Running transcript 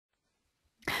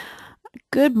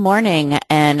Good morning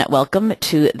and welcome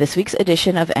to this week's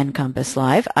edition of NCompass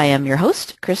Live. I am your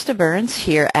host, Krista Burns,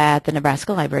 here at the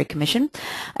Nebraska Library Commission.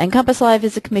 NCompass Live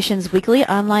is the Commission's weekly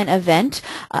online event.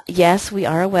 Yes, we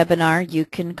are a webinar. You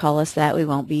can call us that. We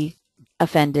won't be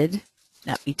offended,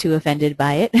 not be too offended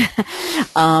by it.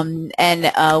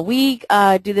 We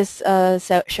do this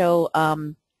show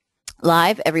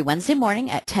live every Wednesday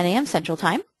morning at 10 a.m. Central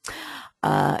Time.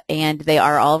 And they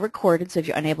are all recorded, so if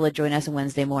you're unable to join us on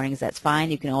Wednesday mornings, that's fine.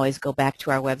 You can always go back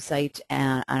to our website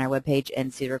and on our webpage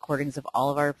and see the recordings of all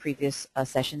of our previous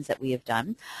sessions that we have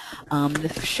done.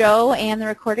 The show and the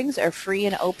recordings are free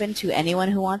and open to anyone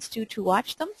who wants to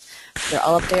watch them. They're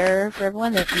all up there for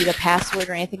everyone. They don't need a password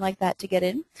or anything like that to get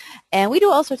in. And we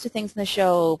do all sorts of things in the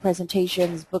show: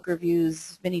 presentations, book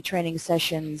reviews, mini training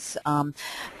sessions,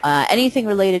 anything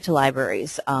related to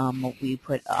libraries. We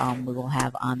will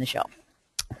have on the show.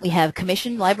 We have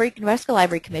Nebraska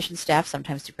Library Commission staff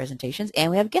sometimes do presentations, and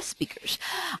we have guest speakers,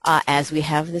 as we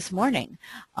have this morning.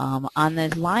 On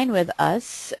the line with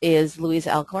us is Louise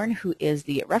Alcorn, who is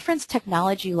the Reference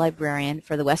Technology Librarian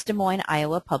for the West Des Moines,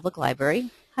 Iowa Public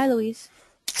Library. Hi, Louise.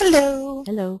 Hello.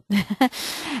 Hello.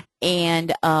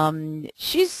 And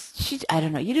she's I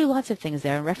don't know, you do lots of things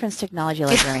there. Reference Technology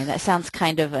Librarian, that sounds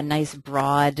kind of a nice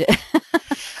broad.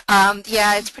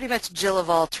 Yeah, it's pretty much Jill of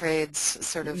all trades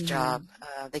sort of job.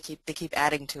 They keep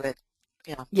adding to it.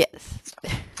 Yeah. Yes. So,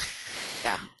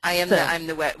 yeah, I'm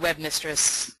the web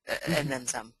mistress and then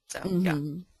some. So yeah.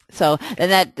 So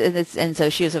so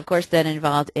she was, of course, then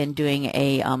involved in doing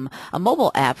a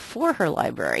mobile app for her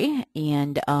library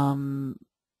and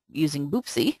using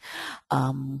Boopsie.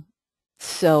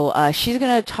 So she's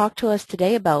going to talk to us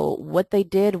today about what they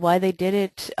did, why they did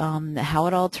it, how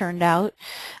it all turned out,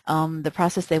 the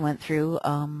process they went through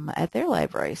at their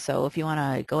library. So if you want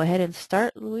to go ahead and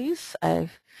start, Louise, you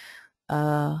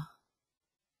are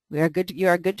good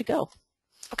to go.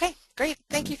 Okay, great.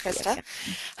 Thank you, Krista.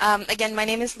 Again, my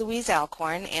name is Louise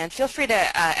Alcorn, and feel free to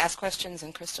ask questions,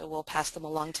 and Krista will pass them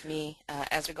along to me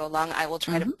as we go along. I will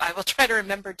try to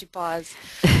remember to pause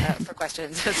for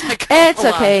questions as I go It's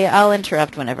along. Okay. I'll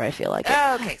interrupt whenever I feel like it.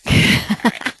 Okay. All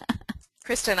right.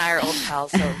 Krista and I are old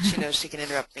pals, so she knows she can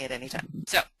interrupt me at any time.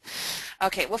 So,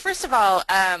 okay. Well, first of all,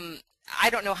 I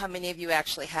don't know how many of you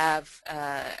actually have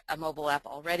a mobile app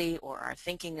already or are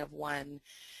thinking of one.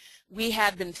 We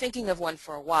had been thinking of one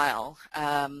for a while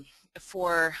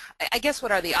for, I guess,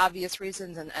 what are the obvious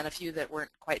reasons and a few that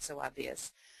weren't quite so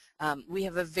obvious. We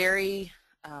have a very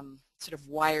sort of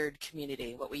wired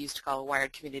community, what we used to call a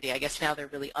wired community. I guess now they're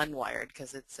really unwired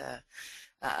because it's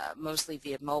mostly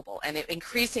via mobile. And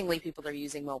increasingly people are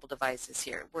using mobile devices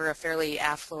here. We're a fairly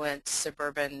affluent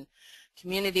suburban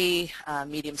community,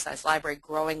 medium-sized library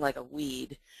growing like a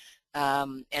weed.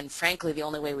 And frankly, the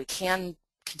only way we can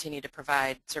continue to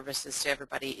provide services to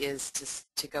everybody is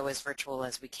to go as virtual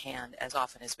as we can, as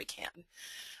often as we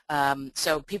can.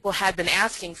 So people had been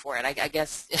asking for it. I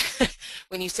guess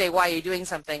when you say, why are you doing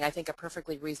something, I think a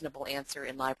perfectly reasonable answer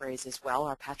in libraries is, well,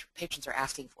 our patrons are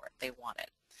asking for it. They want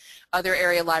it. Other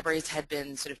area libraries had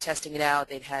been sort of testing it out.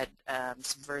 They'd had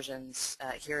some versions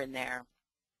here and there.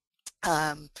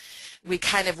 We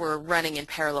kind of were running in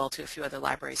parallel to a few other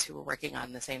libraries who were working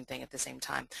on the same thing at the same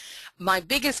time. My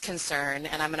biggest concern,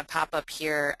 and I'm going to pop up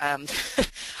here,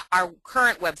 our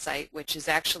current website, which is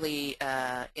actually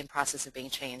in process of being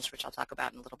changed, which I'll talk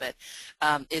about in a little bit,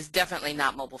 is definitely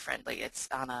not mobile friendly. It's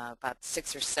on a about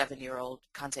 6 or 7-year-old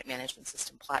content management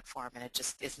system platform, and it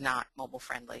just is not mobile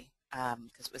friendly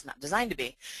because it was not designed to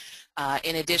be.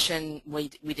 In addition, we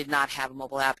did not have a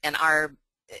mobile app, and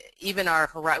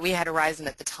we had Horizon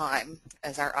at the time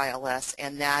as our ILS,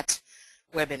 and that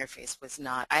web interface was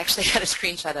not. I actually had a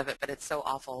screenshot of it, but it's so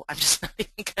awful. I'm just not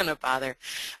even going to bother.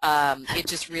 It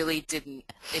just really didn't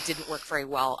work very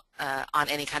well on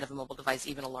any kind of a mobile device,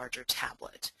 even a larger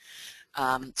tablet.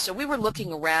 So we were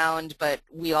looking around, but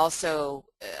we also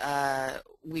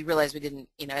we realized we didn't.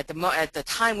 At the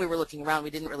time we were looking around,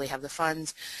 we didn't really have the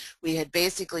funds. We had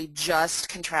basically just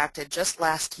contracted just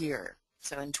last year.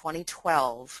 So in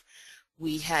 2012,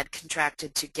 we had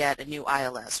contracted to get a new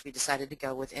ILS. We decided to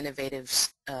go with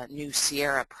Innovative's new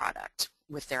Sierra product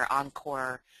with their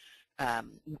Encore,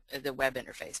 the web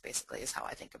interface, basically, is how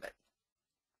I think of it.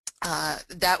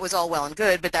 That was all well and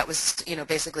good, but that was,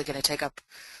 basically going to take up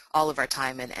all of our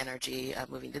time and energy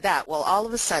moving to that. Well, all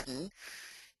of a sudden,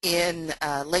 in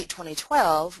late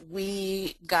 2012,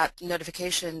 we got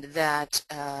notification that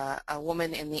a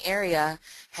woman in the area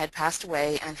had passed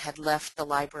away and had left the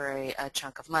library a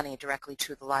chunk of money directly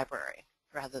to the library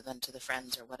rather than to the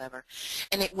friends or whatever.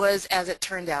 And it was, as it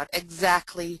turned out,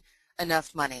 exactly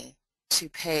enough money to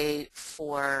pay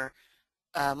for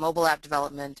mobile app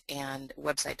development and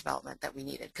website development that we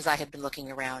needed, because I had been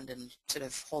looking around and sort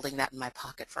of holding that in my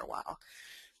pocket for a while.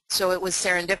 So it was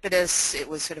serendipitous. It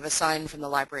was sort of a sign from the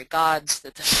library gods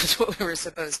that this is what we were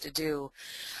supposed to do.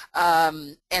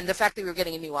 And the fact that we were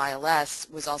getting a new ILS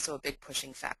was also a big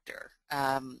pushing factor.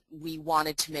 We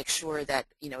wanted to make sure that,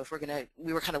 if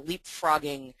we were kind of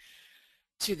leapfrogging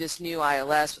to this new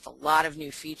ILS with a lot of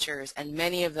new features, and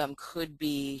many of them could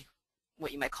be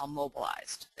what you might call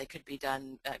mobilized. They could be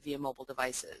done via mobile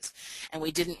devices. And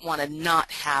we didn't want to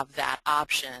not have that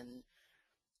option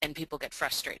and people get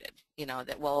frustrated,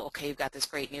 that, well, okay, you've got this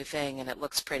great new thing and it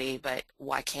looks pretty, but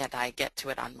why can't I get to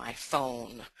it on my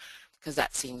phone? Because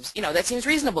that seems, that seems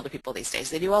reasonable to people these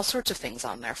days. They do all sorts of things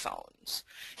on their phones.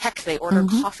 Heck, they order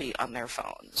coffee on their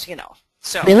phones,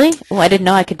 So. Really? Oh, I didn't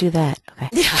know I could do that. Okay.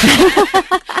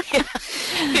 Yeah.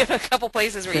 We have a couple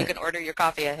places where you can order your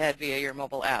coffee ahead via your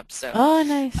mobile app. So. Oh,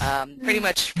 nice. Pretty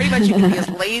much you can be as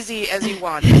lazy as you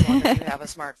want as long as you have a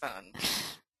smartphone.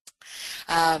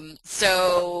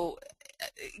 So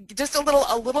just a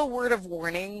little word of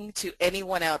warning to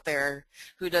anyone out there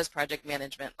who does project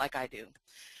management like I do.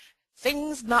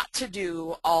 Things not to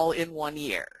do all in one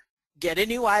year. Get a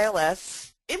new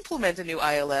ILS, implement a new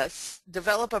ILS,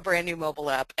 develop a brand new mobile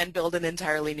app, and build an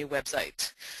entirely new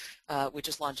website, which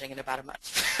is launching in about a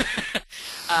month.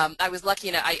 I was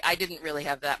lucky, I didn't really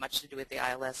have that much to do with the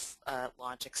ILS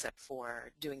launch except for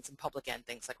doing some public end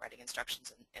things like writing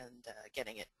instructions and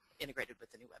getting it integrated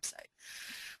with the new website.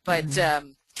 But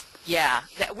yeah,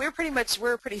 we're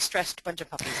a pretty stressed bunch of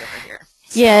puppies over here.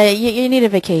 So. Yeah, you need a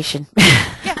vacation.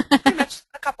 Yeah, pretty much,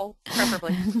 a couple,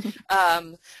 preferably.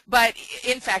 But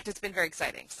in fact, it's been very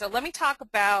exciting. So let me talk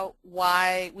about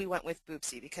why we went with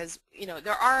Boopsie, because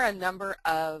there are a number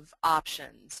of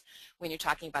options when you're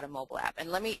talking about a mobile app.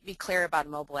 And let me be clear about a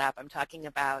mobile app. I'm talking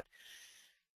about,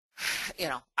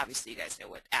 obviously you guys know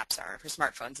what apps are for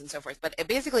smartphones and so forth, but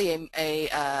basically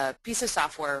a piece of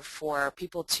software for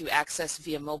people to access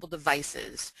via mobile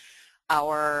devices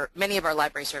many of our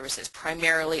library services,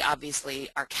 primarily, obviously,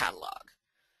 our catalog,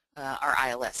 our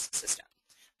ILS system.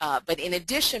 But in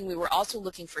addition, we were also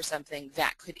looking for something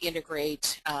that could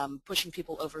integrate pushing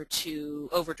people over to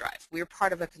Overdrive. We're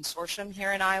part of a consortium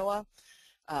here in Iowa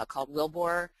called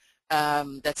Wilbur.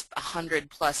 That's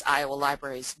 100+ Iowa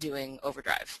libraries doing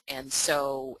Overdrive. And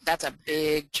so that's a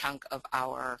big chunk of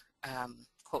our,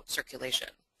 quote, circulation.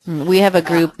 We have a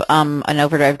group, an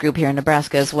Overdrive group here in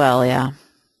Nebraska as well, yeah.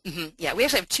 Yeah, we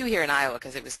actually have 2 here in Iowa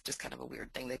because it was just kind of a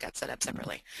weird thing that got set up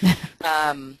separately.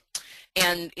 And,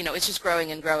 it's just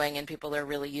growing and growing, and people are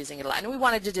really using it a lot. And we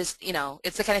wanted to just,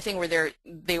 it's the kind of thing where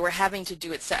they were having to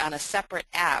do it on a separate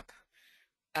app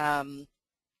on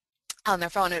their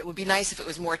phone. It would be nice if it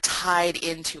was more tied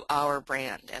into our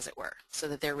brand, as it were, so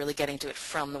that they're really getting to it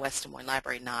from the West Des Moines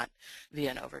Library, not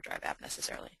via an Overdrive app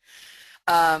necessarily.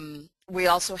 We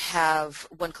also have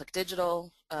One-Click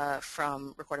Digital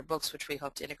from Recorded Books, which we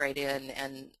hope to integrate in,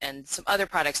 and some other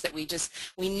products that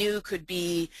we knew could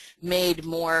be made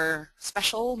more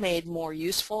special, made more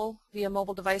useful via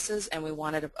mobile devices, and we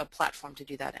wanted a platform to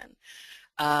do that in.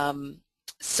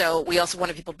 So we also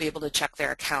wanted people to be able to check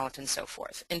their account and so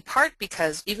forth, in part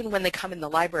because even when they come in the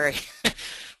library,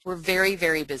 we're very,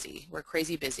 very busy. We're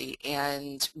crazy busy,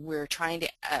 and we're trying to,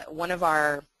 one of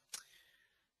our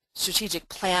strategic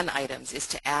plan items is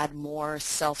to add more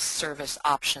self-service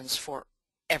options for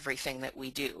everything that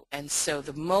we do. And so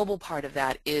the mobile part of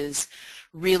that is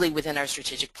really within our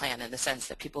strategic plan, in the sense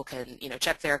that people can,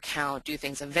 check their account, do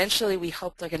things. Eventually, we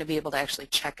hope they're going to be able to actually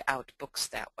check out books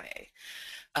that way.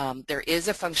 There is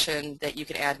a function that you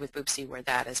can add with Boopsie where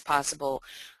that is possible.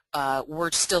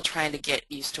 We're still trying to get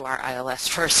used to our ILS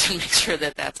first and make sure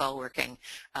that that's all working.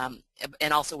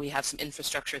 And also we have some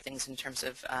infrastructure things in terms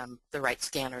of the right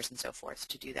scanners and so forth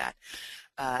to do that.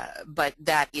 But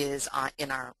that is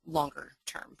in our longer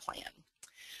term plan.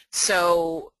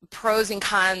 So pros and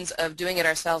cons of doing it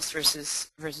ourselves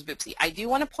versus Boopsie. I do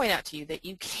want to point out to you that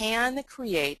you can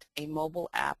create a mobile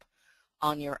app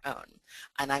on your own.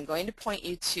 And I'm going to point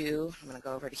you to, I'm going to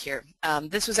go over to here.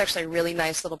 This was actually a really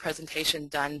nice little presentation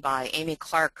done by Amy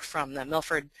Clark from the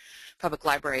Milford Public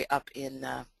Library up in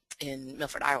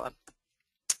Milford, Iowa.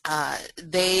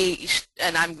 This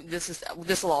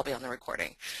will all be on the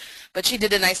recording, but she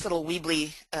did a nice little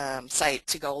Weebly site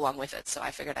to go along with it, so I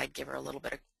figured I'd give her a little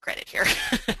bit of credit here.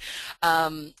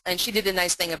 And she did a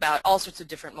nice thing about all sorts of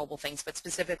different mobile things, but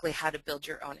specifically how to build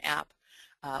your own app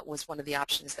was one of the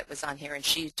options that was on here, and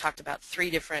she talked about 3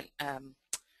 different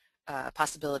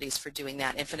possibilities for doing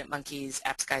that, Infinite Monkeys,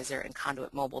 AppsGeyser, and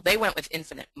Conduit Mobile. They went with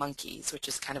Infinite Monkeys, which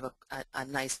is kind of a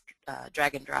nice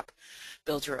drag and drop,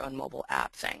 build your own mobile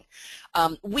app thing.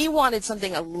 We wanted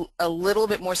something a little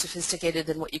bit more sophisticated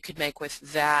than what you could make with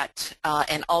that,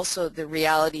 and also the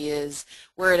reality is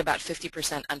we're at about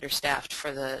 50% understaffed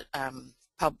for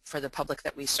the public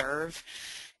that we serve,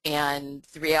 and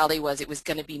the reality was it was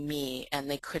going to be me, and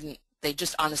they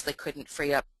just honestly couldn't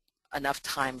free up enough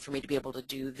time for me to be able to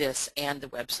do this and the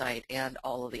website and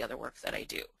all of the other work that I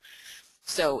do.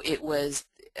 So it was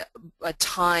a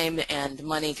time and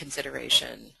money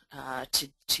consideration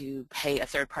to pay a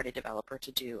third-party developer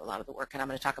to do a lot of the work, and I'm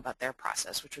going to talk about their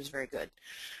process, which was very good.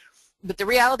 But the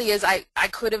reality is I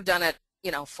could have done it,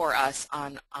 for us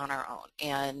on our own,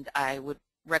 and I would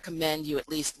recommend you at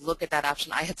least look at that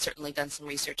option. I had certainly done some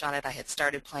research on it. I had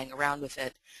started playing around with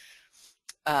it.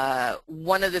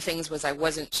 One of the things was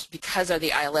because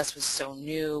the ILS was so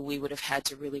new, we would have had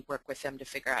to really work with them to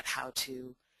figure out how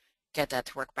to get that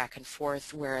to work back and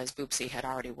forth, whereas Boopsie had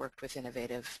already worked with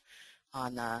Innovative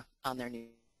on their new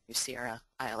Sierra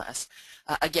ILS.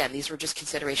 Again, these were just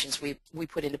considerations we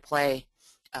put into play,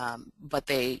 but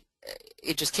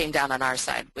it just came down on our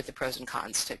side with the pros and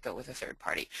cons to go with a third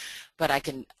party. But I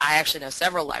actually know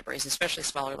several libraries, especially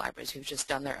smaller libraries, who've just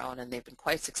done their own, and they've been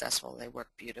quite successful. They work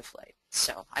beautifully.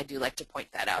 So I do like to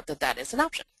point that out, that is an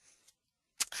option.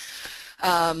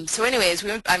 So anyways,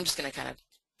 I'm just going to kind of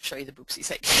show you the Boopsie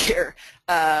site here.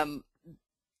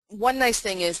 One nice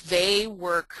thing is they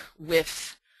work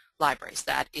with libraries.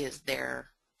 That is their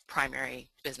primary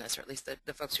business, or at least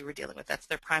the folks who we're dealing with. That's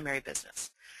their primary business.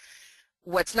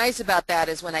 What's nice about that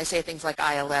is when I say things like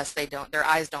ILS, their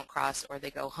eyes don't cross, or they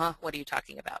go, huh, what are you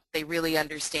talking about? They really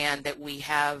understand that we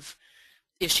have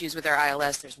issues with our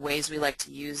ILS. There's ways we like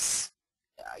to use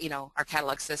our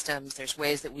catalog systems. There's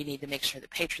ways that we need to make sure that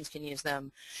patrons can use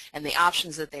them, and the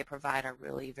options that they provide are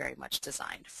really very much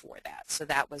designed for that. So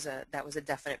that was a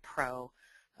definite pro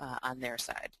on their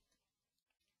side.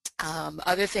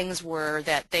 Other things were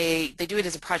that they do it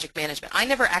as a project management. I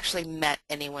never actually met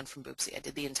anyone from Boopsie. I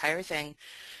did the entire thing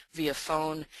via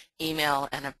phone, email,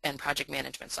 and project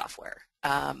management software.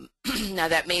 Now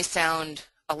that may sound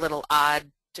a little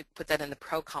odd to put that in the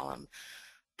pro column,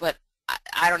 but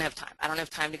I don't have time. I don't have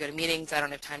time to go to meetings. I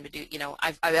don't have time to do,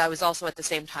 I was also at the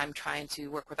same time trying to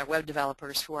work with our web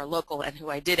developers who are local and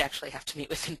who I did actually have to meet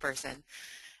with in person.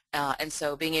 And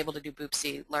so being able to do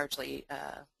Boopsie largely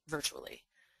virtually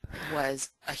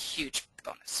was a huge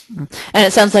bonus. And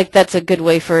it sounds like that's a good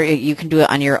way you can do it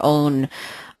on your own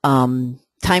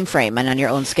time frame and on your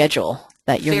own schedule,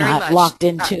 that you're not locked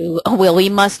into, well, we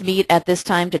must meet at this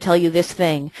time to tell you this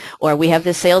thing, or we have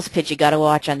this sales pitch you got to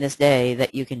watch on this day,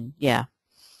 that you can, yeah.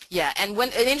 Yeah, and an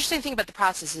interesting thing about the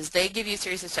process is they give you a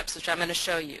series of steps, which I'm going to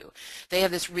show you. They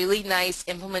have this really nice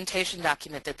implementation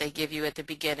document that they give you at the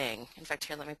beginning. In fact,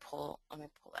 here, let me pull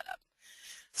that up.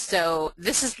 So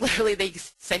this is literally, they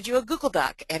send you a Google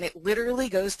Doc, and it literally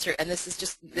goes through, and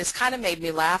this kind of made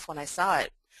me laugh when I saw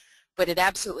it, but it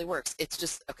absolutely works. It's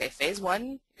just, okay, phase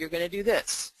 1, you're going to do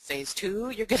this. Phase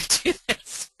 2, you're going to do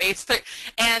this. Phase 3,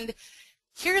 and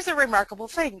here's a remarkable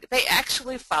thing. They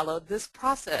actually followed this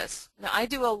process. Now, I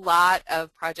do a lot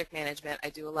of project management. I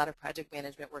do a lot of project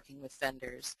management working with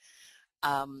vendors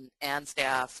and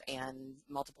staff and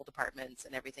multiple departments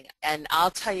and everything, and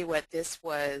I'll tell you what, this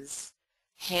was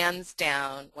hands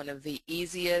down one of the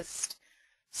easiest,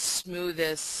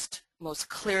 smoothest, most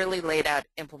clearly laid out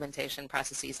implementation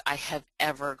processes I have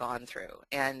ever gone through.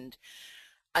 And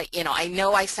I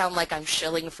know I sound like I'm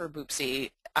shilling for Boopsie.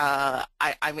 I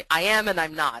am and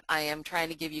I'm not. I am trying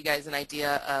to give you guys an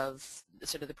idea of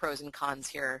sort of the pros and cons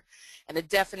here. And a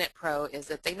definite pro is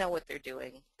that they know what they're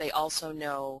doing. They also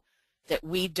know that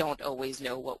we don't always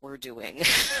know what we're doing.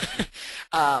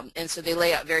 And so they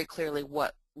lay out very clearly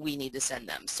what we need to send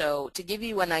them. So to give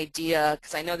you an idea,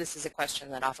 because I know this is a question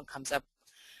that often comes up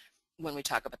when we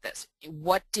talk about this,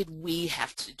 what did we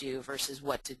have to do versus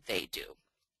what did they do?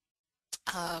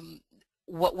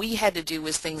 What we had to do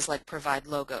was things like provide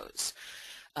logos,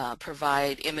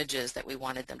 provide images that we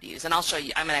wanted them to use. And I'll show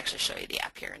you, I'm going to actually show you the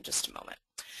app here in just a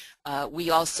moment. We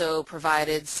also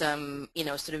provided some,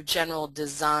 sort of general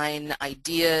design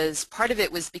ideas. Part of it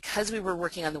was because we were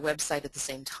working on the website at the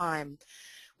same time,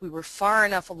 we were far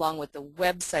enough along with the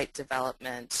website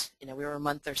development, we were a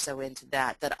month or so into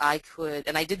that I could,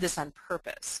 and I did this on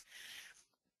purpose,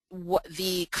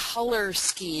 the color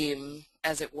scheme,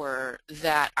 as it were,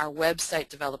 that our website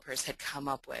developers had come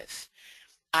up with,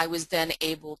 I was then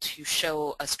able to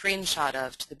show a screenshot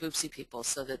of to the Boopsie people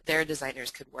so that their designers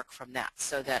could work from that,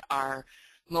 so that our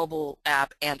mobile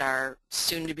app and our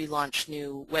soon-to-be launched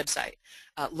new website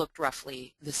looked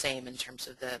roughly the same in terms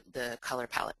of the color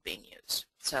palette being used.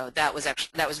 So that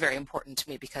was very important to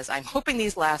me because I'm hoping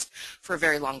these last for a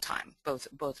very long time,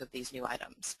 both of these new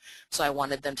items. So I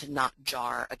wanted them to not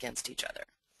jar against each other.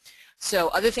 So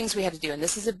other things we had to do, and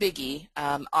this is a biggie,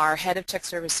 our head of tech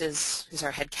services, who's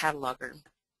our head cataloger,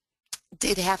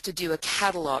 did have to do a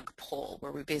catalog poll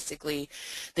where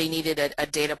they needed a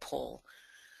data poll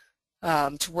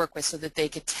to work with so that they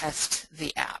could test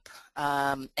the app.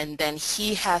 And then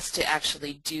he has to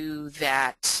actually do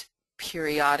that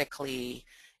periodically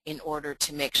in order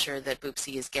to make sure that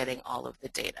Boopsie is getting all of the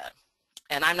data.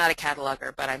 And I'm not a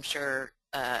cataloger, but I'm sure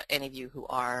any of you who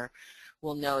are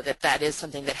will know that that is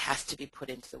something that has to be put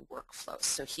into the workflow.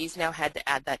 So he's now had to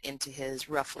add that into his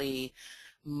roughly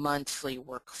monthly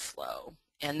workflow.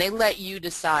 And they let you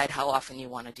decide how often you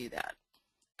want to do that.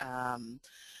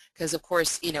 Because of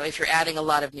course, you know, if you're adding a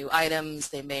lot of new items,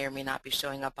 they may or may not be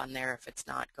showing up on there if it's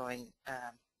not going,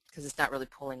 because it's not really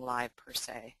pulling live per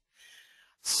se.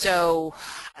 So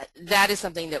that is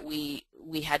something that we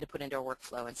had to put into our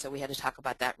workflow, and so we had to talk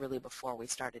about that really before we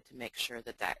started to make sure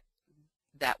that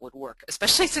that would work,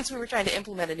 especially since we were trying to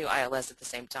implement a new ILS at the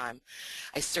same time.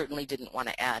 I certainly didn't want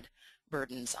to add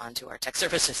burdens onto our tech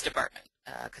services department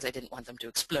because I didn't want them to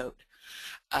explode.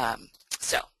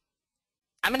 So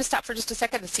I'm going to stop for just a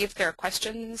second and see if there are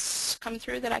questions come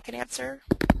through that I can answer.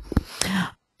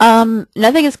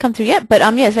 Nothing has come through yet, but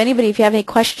yes, if you have any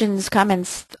questions,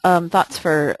 comments, thoughts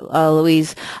for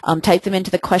Louise, type them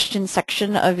into the questions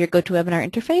section of your GoToWebinar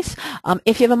interface.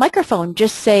 If you have a microphone,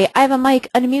 just say, I have a mic,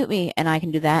 unmute me, and I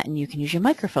can do that, and you can use your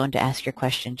microphone to ask your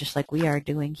question, just like we are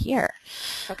doing here.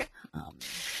 Okay.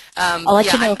 I'll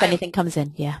let you know if anything comes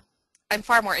in, yeah. I'm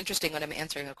far more interesting when I'm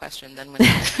answering a question than when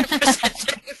I'm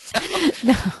presenting. So,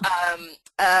 no.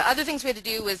 Other things we had to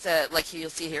do was, like you'll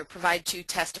see here, provide 2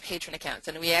 test patron accounts.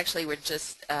 And we actually were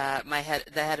just, the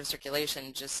head of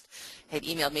circulation just had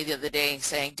emailed me the other day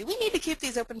saying, do we need to keep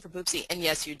these open for Boopsie? And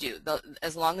yes, you do.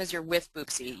 As long as you're with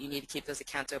Boopsie, you need to keep those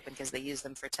accounts open because they use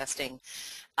them for testing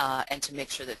and to make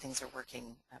sure that things are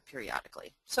working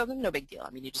periodically. So no big deal. I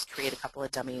mean, you just create a couple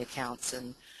of dummy accounts,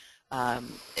 and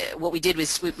what we did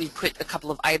was we put a couple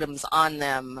of items on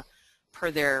them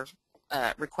per their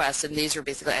requests, and these are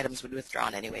basically items we'd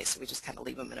withdrawn anyway, so we just kind of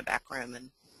leave them in a back room and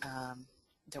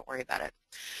don't worry about it.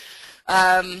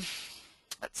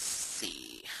 Let's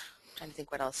see. I'm trying to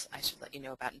think what else I should let you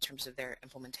know about in terms of their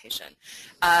implementation.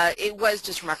 It was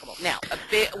just remarkable. Now,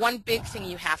 one big thing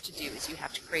you have to do is you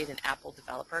have to create an Apple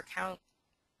developer account.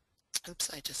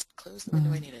 Oops, I just closed the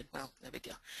window I needed. Well, no big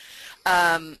deal.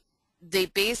 They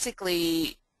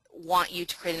basically want you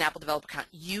to create an Apple developer account.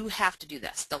 You have to do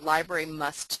this. The library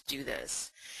must do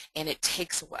this, and it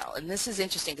takes a while. And this is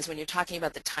interesting because when you're talking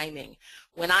about the timing,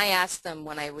 when I asked them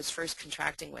when I was first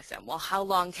contracting with them, well, how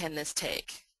long can this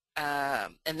take?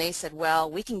 And they said,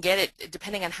 well, we can get it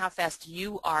depending on how fast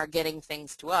you are getting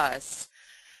things to us.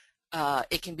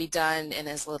 It can be done in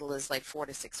as little as like 4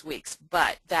 to 6 weeks,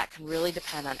 but that can really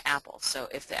depend on Apple. So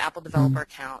if the Apple developer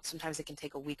account, sometimes it can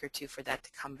take a week or 2 for that to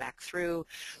come back through.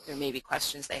 There may be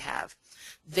questions they have.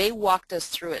 They walked us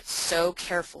through it so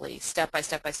carefully, step by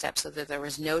step by step, so that there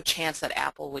was no chance that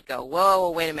Apple would go, whoa,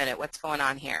 wait a minute, what's going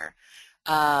on here?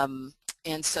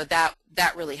 And so that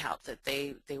really helped, that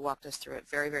they walked us through it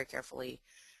very, very carefully.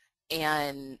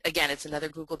 And again, it's another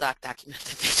Google Doc document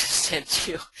that they just sent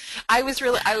you. I'm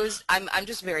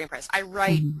just very impressed. I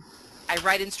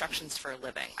write instructions for a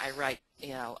living. I write,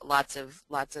 lots of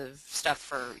stuff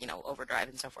for, Overdrive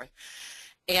and so forth.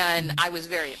 And I was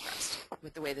very impressed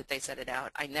with the way that they set it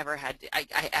out. I never had to,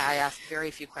 I asked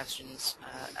very few questions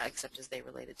except as they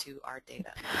related to our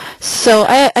data. So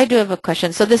I do have a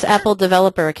question. So this Apple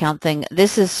developer account thing,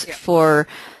 this is for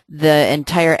the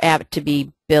entire app to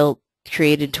be built,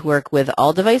 created to work with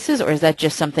all devices, or is that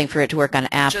just something for it to work on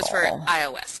Apple? Just for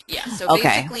iOS, yeah. So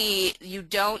basically, you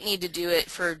don't need to do it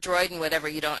for Droid and whatever.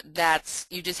 You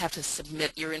just have to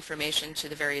submit your information to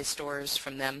the various stores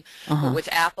from them. But with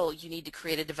Apple, you need to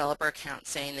create a developer account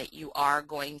saying that you are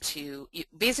going to,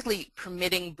 basically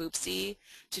permitting Boopsie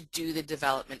to do the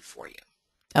development for you.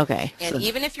 Okay. And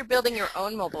even if you're building your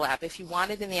own mobile app, if you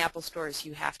want it in the Apple stores,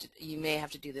 you may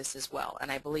have to do this as well.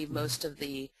 And I believe most of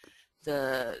the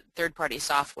the third-party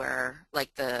software,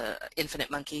 like the Infinite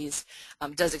Monkeys,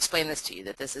 does explain this to you,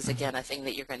 that this is, again, a thing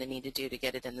that you're going to need to do to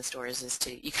get it in the stores, is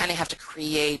to, you kind of have to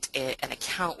create an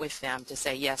account with them to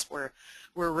say, yes, we're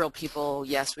real people,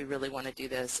 yes, we really want to do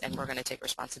this, and we're going to take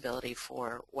responsibility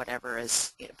for whatever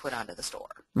is put onto the store.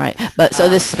 Right. But so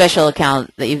this special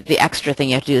account, the extra thing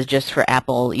you have to do is just for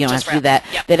Apple. You don't have to do that.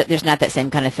 Yep. There's not that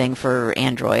same kind of thing for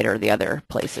Android or the other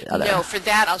places. No, for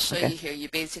that I'll show you here.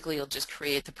 You'll just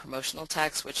create the promotional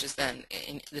text, which is then,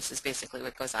 this is basically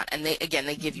what goes on. And they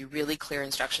give you really clear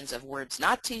instructions of words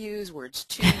not to use, words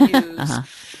to use.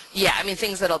 Yeah, I mean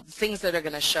things that are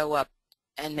going to show up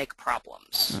and make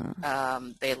problems.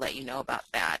 They let you know about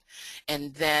that.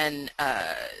 And then,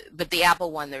 but the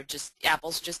Apple one,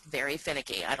 Apple's just very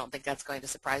finicky. I don't think that's going to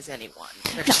surprise anyone.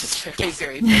 They're just very,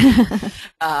 very finicky.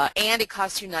 And it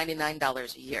costs you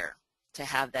 $99 a year to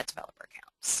have that developer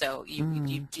account. So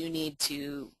you do need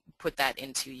to put that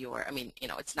into your, I mean,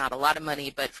 it's not a lot of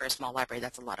money, but for a small library,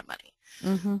 that's a lot of money.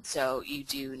 So you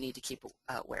do need to keep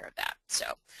aware of that. So,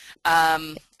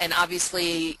 and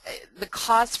obviously the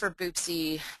cost for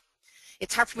Boopsie,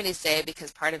 it's hard for me to say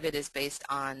because part of it is based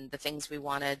on the things we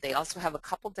wanted. They also have a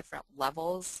couple different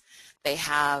levels. They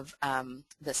have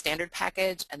the standard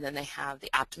package, and then they have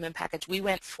the optimum package. We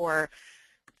went for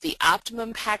the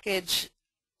optimum package,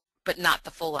 but not the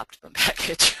full optimum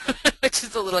package, which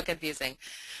is a little confusing.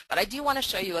 But I do want to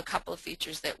show you a couple of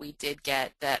features that we did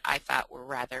get that I thought were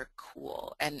rather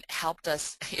cool and helped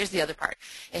us. Here's the other part.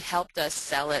 It helped us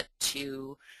sell it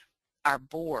to our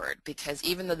board, because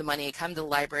even though the money had come to the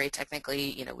library,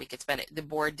 technically, we could spend it. The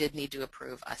board did need to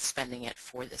approve us spending it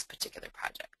for this particular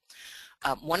project.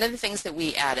 One of the things that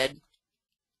we added,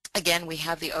 again, we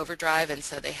have the Overdrive, and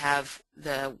so they have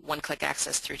the one-click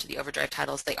access through to the Overdrive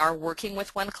titles. They are working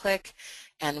with one-click,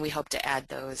 and we hope to add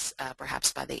those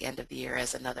perhaps by the end of the year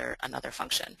as another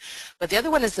function. But the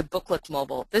other one is the Booklet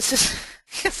Mobile. This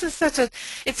is such a,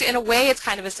 in a way it's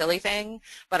kind of a silly thing,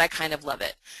 but I kind of love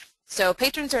it. So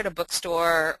patrons are at a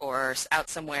bookstore or out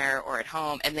somewhere or at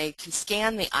home, and they can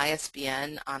scan the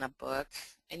ISBN on a book.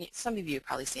 And some of you have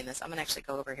probably seen this. I'm going to actually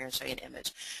go over here and show you an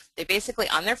image. They basically,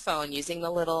 on their phone, using the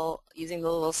little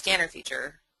scanner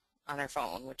feature on their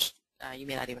phone, which you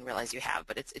may not even realize you have,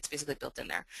 but it's basically built in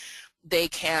there. They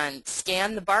can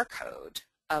scan the barcode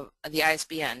of the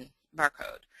ISBN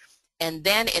barcode, and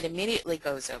then it immediately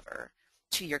goes over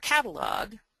to your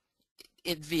catalog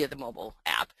via the mobile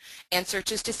app and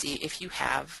searches to see if you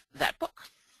have that book.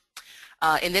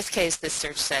 In this case, this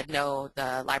search said, no,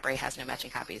 the library has no matching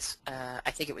copies.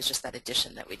 I think it was just that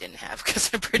edition that we didn't have,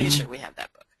 because I'm pretty sure we have that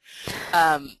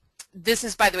book. This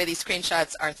is, by the way, these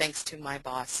screenshots are thanks to my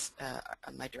boss.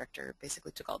 My director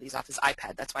basically took all these off his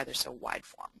iPad. That's why they're so wide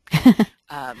form.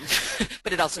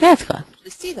 But it also makes you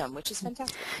to see them, which is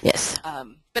fantastic. Yes.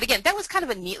 But again, that was kind of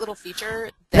a neat little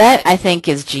feature. That I think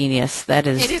is genius. It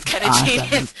is kind of awesome.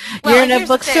 Genius. Well, you're in a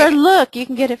bookstore. Look, you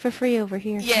can get it for free over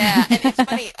here. Yeah, and it's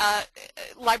funny.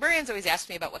 Librarians always ask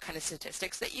me about what kind of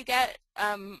statistics that you get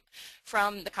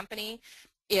from the company.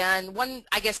 And one,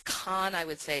 I guess, con I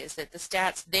would say is that the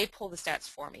stats, they pull the stats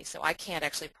for me, so I can't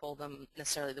actually pull them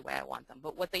necessarily the way I want them.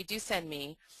 But what they do send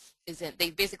me is that they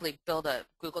basically build a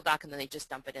Google Doc and then they just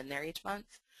dump it in there each month.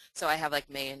 So I have like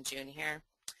May and June here.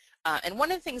 And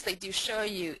one of the things they do show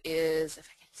you is, if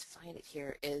I can find it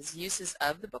here, is uses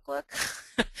of the booklet.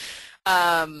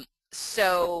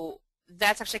 So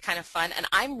that's actually kind of fun, and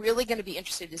I'm really going to be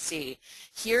interested to see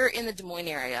here in the Des Moines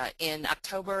area in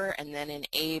October and then in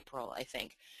April, I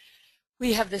think,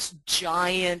 we have this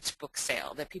giant book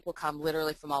sale that people come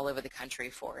literally from all over the country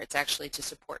for. It's actually to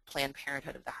support Planned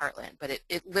Parenthood of the Heartland, but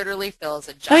it literally fills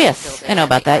a giant building. I know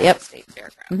about that. Yep. State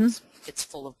Fairgrounds. It's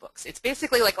full of books. It's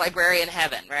basically like librarian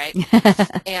heaven, right?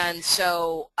 And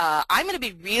so I'm going to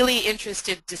be really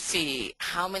interested to see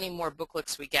how many more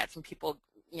booklets we get from people,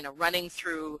 running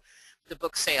through the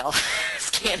book sale,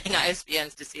 scanning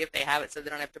ISBNs to see if they have it so they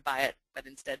don't have to buy it, but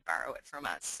instead borrow it from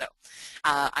us. So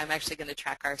I'm actually going to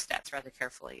track our stats rather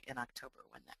carefully in October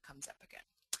when that comes up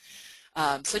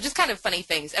again. So just kind of funny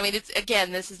things. I mean,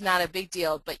 again, this is not a big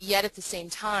deal, but yet at the same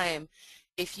time,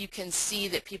 if you can see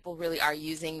that people really are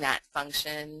using that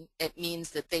function, it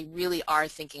means that they really are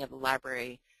thinking of the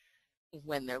library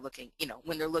when they're looking,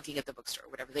 when they're looking at the bookstore,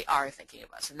 whatever, they are thinking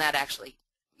of us, and that actually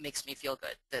makes me feel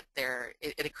good that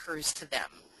it occurs to them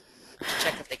to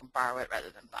check if they can borrow it rather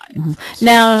than buy it.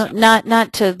 Now,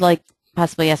 not to like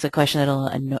possibly ask a question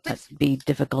that'll be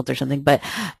difficult or something, but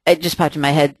it just popped in my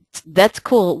head. That's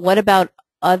cool. What about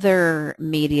other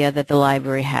media that the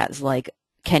library has? Like,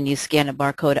 can you scan a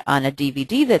barcode on a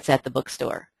DVD that's at the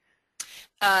bookstore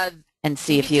and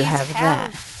see if you have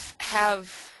that?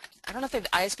 Have I don't know if they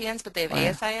have ISBNs, but they have Or,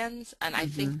 ASINs, and I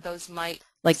think those might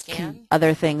like, can scan.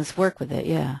 other things work with it?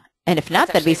 Yeah. And if That's not,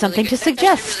 that'd be actually a really something good. to That's actually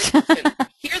a really suggest. good question.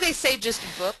 Here they say just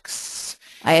books,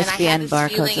 and I had ISBN this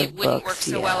barcodes feeling it of wouldn't work books,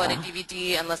 so well on a yeah.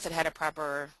 DVD unless it had a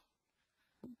proper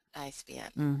ISBN.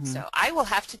 Mm-hmm. So I will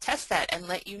have to test that and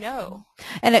let you know.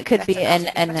 And it could That's be an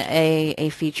outstanding question. a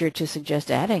feature to suggest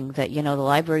adding that, the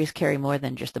libraries carry more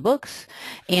than just the books,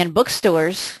 and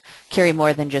bookstores carry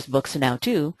more than just books now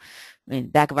too. I mean,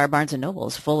 back of our Barnes and Noble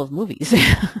is full of movies.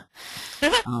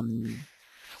 um,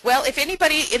 Well, if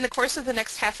anybody in the course of the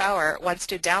next half hour wants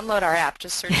to download our app,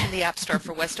 just search in the App Store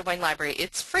for West Des Moines Library.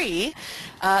 It's free.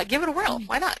 Give it a whirl.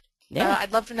 Why not? yeah.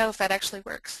 I'd love to know if that actually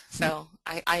works. So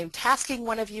I am tasking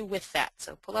one of you with that.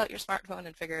 So pull out your smartphone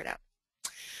and figure it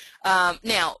out.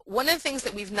 Now, one of the things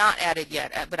that we've not added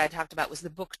yet, but I talked about, was the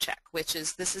book check, which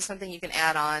is this is something you can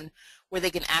add on where they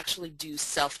can actually do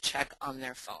self-check on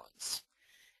their phones.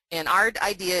 And our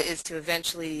idea is to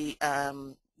eventually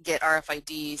get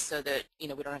RFID so that we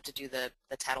don't have to do the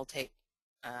tattletale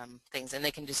things, and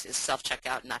they can just self-check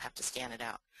out and not have to scan it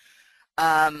out.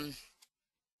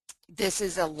 This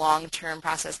is a long-term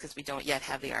process because we don't yet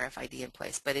have the RFID in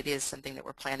place, but it is something that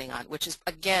we're planning on, which is,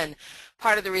 again,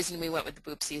 part of the reason we went with the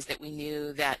Boopsie is that we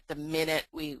knew that the minute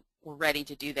we were ready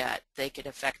to do that, they could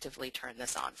effectively turn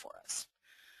this on for us,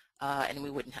 and we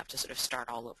wouldn't have to sort of start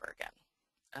all over again.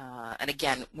 And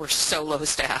again, we're so low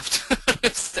staffed,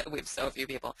 we have so few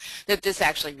people, that this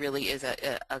actually really is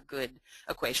a good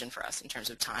equation for us in terms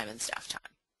of time and staff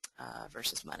time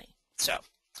versus money. So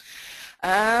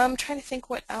I'm trying to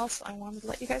think what else I wanted to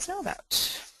let you guys know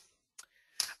about.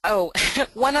 Oh,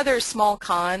 one other small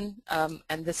con,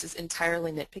 and this is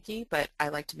entirely nitpicky, but I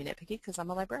like to be nitpicky because I'm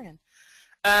a librarian.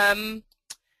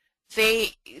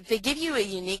 They give you a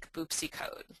unique Boopsie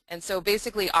code, and so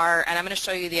basically and I'm going to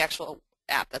show you the actual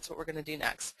app. That's what we're going to do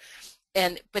next.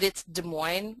 But it's Des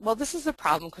Moines. Well, this is a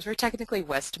problem because we're technically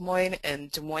West Des Moines,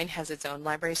 and Des Moines has its own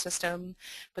library system.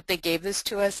 But they gave this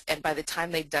to us, and by the time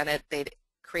they'd done it, they'd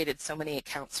created so many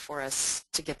accounts for us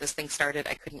to get this thing started,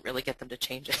 I couldn't really get them to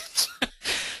change it.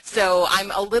 So I'm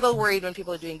a little worried when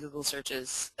people are doing Google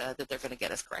searches that they're going to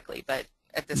get us correctly. But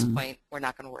at this point, we're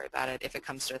not going to worry about it. If it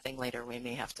comes to a thing later, we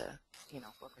may have to,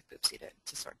 work with Boopsie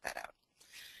to sort that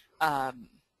out.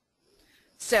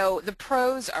 So the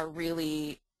pros are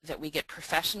really that we get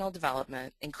professional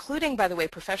development, including, by the way,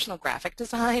 professional graphic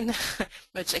design,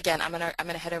 which again, I'm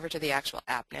gonna head over to the actual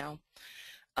app now.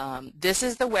 This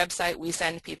is the website we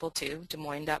send people to,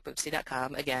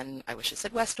 desmoines.boopsie.com. Again, I wish it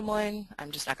said West Des Moines.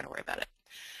 I'm just not going to worry about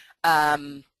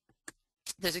it.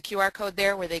 There's a QR code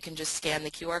there where they can just scan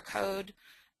the QR code,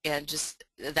 and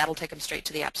that'll take them straight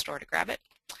to the App Store to grab it.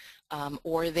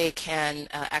 Or they can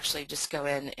actually just go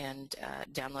in and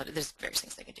download it. There's various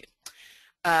things they can do.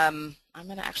 I'm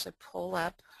going to actually pull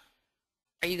up.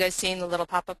 Are you guys seeing the little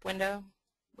pop-up window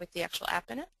with the actual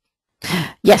app in it?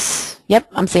 Yes. Yep,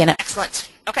 I'm seeing it. Excellent.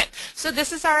 Okay, so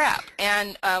this is our app.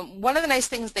 And one of the nice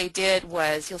things they did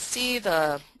was, you'll see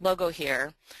the logo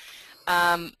here.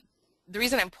 The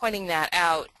reason I'm pointing that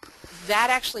out, that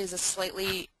actually is a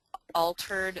slightly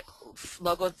altered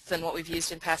logo than what we've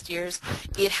used in past years.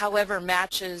 It, however,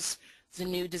 matches the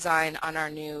new design on our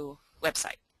new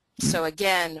website. So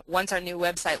again, once our new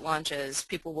website launches,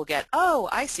 people will get, oh,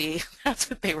 I see, that's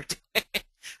what they were doing.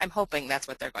 I'm hoping that's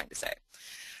what they're going to say.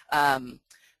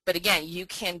 But again, you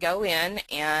can go in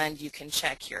and you can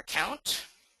check your account.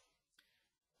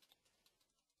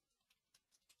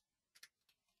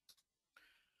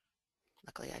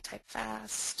 Luckily, I type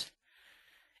fast.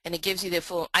 And it gives you the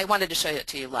full, I wanted to show it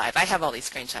to you live. I have all these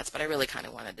screenshots, but I really kind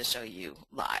of wanted to show you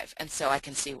live. And so I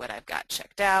can see what I've got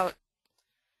checked out.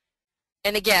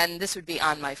 And again, this would be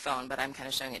on my phone, but I'm kind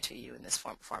of showing it to you in this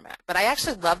format. But I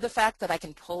actually love the fact that I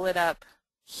can pull it up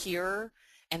here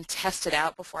and test it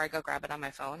out before I go grab it on my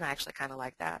phone. I actually kind of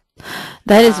like that.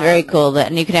 That is very cool.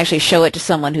 And you can actually show it to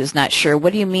someone who's not sure.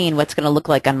 What do you mean? What's going to look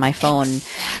like on my phone?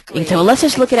 Exactly. You can say, well, let's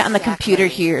just look at it on the computer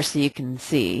here so you can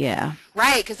see. Yeah.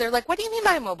 Right, because they're like, what do you mean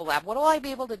by a mobile app? What will I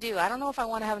be able to do? I don't know if I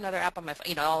want to have another app on my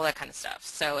phone, all that kind of stuff.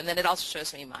 So, and then it also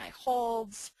shows me my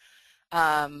holds.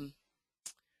 Let's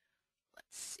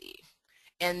see.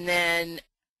 And then,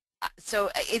 so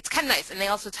it's kind of nice. And they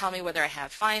also tell me whether I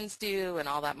have fines due and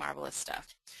all that marvelous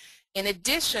stuff. In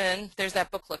addition, there's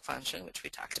that book look function, which we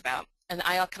talked about. And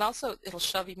I can also, it'll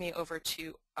shove me over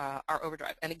to our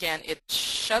Overdrive. And again, it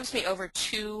shoves me over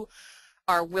to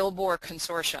our Wilbur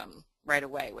consortium right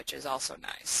away, which is also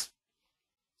nice.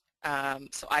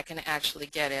 So I can actually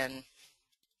get in.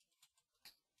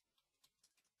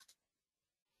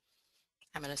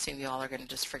 I'm going to assume you all are going to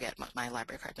just forget what my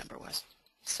library card number was.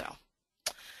 So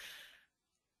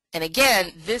And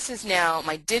again, this is now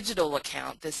my digital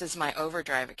account. This is my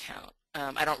Overdrive account.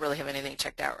 I don't really have anything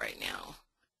checked out right now.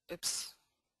 Oops.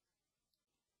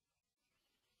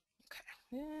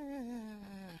 Okay.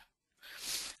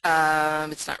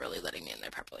 It's not really letting me in there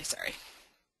properly, sorry.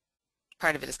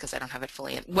 Part of it is because I don't have it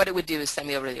fully in. What it would do is send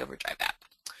me over to the Overdrive app.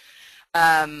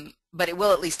 But it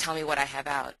will at least tell me what I have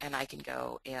out, and I can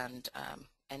go and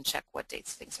check what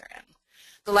dates things are in.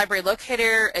 The library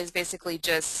locator is basically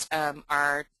just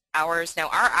our hours. Now,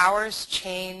 our hours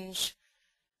change.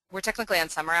 We're technically on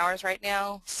summer hours right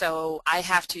now, so I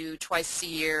have to twice a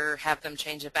year have them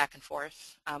change it back and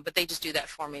forth. But they just do that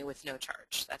for me with no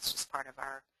charge. That's just part of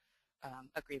our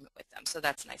agreement with them, so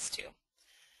that's nice too.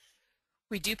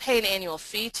 We do pay an annual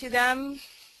fee to them.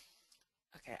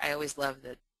 Okay, I always love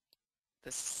that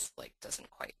this doesn't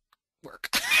quite work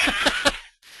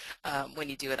when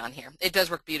you do it on here. It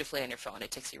does work beautifully on your phone.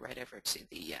 It takes you right over to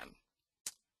the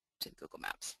Google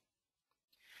Maps.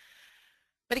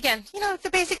 But again, you know, the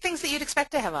basic things that you'd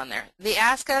expect to have on there. They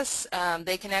ask us,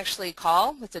 they can actually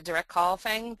call. It's a direct call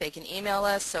thing. They can email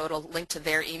us, so it'll link to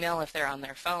their email if they're on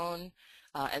their phone.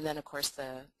 And then, of course,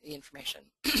 the information.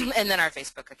 And then our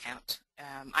Facebook account.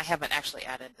 I haven't actually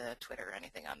added the Twitter or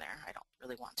anything on there. I don't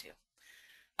really want to.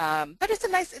 But it's a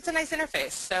nice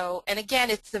interface. So, and again,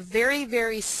 it's the very,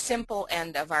 very simple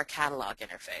end of our catalog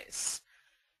interface.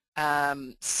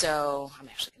 So I'm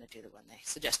actually going to do the one they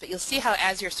suggest. But you'll see how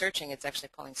as you're searching, it's actually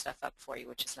pulling stuff up for you,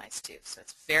 which is nice too. So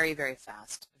it's very, very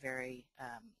fast, very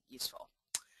useful.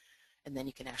 And then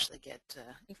you can actually get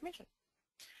information.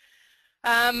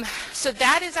 So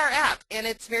that is our app, and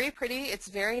it's very pretty. It's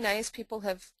very nice. People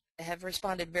have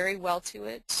responded very well to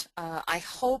it. I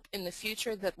hope in the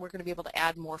future that we're going to be able to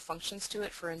add more functions to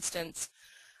it. For instance,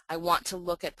 I want to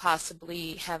look at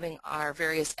possibly having our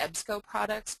various EBSCO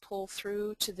products pull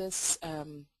through to this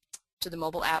to the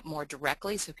mobile app more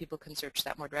directly, so people can search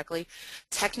that more directly.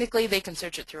 Technically, they can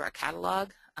search it through our catalog,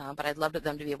 but I'd love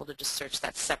them to be able to just search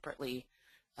that separately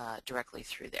directly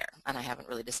through there. And I haven't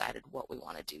really decided what we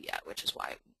want to do yet, which is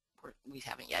why we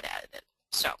haven't yet added it.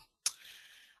 So,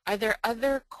 are there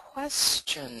other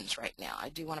questions right now? I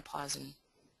do want to pause and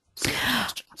see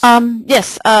questions.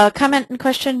 Yes, comment and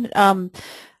question.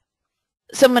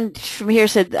 Someone from here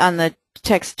said on the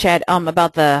text chat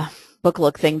about the book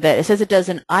look thing that it says it does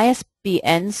an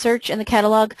ISBN search in the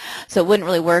catalog, so it wouldn't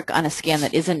really work on a scan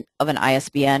that isn't of an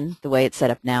ISBN the way it's set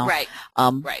up now. Right.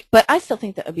 Right. But I still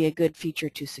think that would be a good feature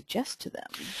to suggest to them.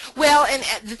 Well, and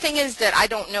the thing is that I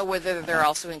don't know whether they're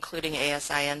also including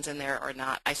ASINs in there or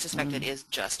not. I suspect it is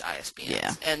just ISBNs.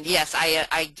 Yeah. And yes,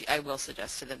 I will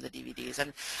suggest to them the DVDs.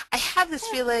 And I have this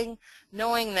feeling,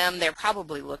 knowing them, they're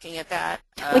probably looking at that.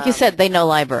 Like you said, they know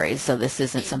libraries, so this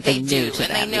isn't something new to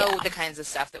them. And they know the kinds of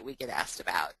stuff that we get asked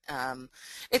about.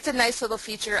 It's a nice little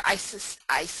feature. I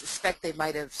suspect they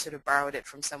might have sort of borrowed it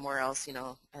from somewhere else, you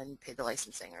know, and paid the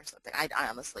licensing or something. I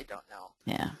honestly don't know.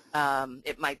 Yeah.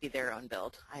 It might be their own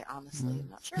build. I honestly am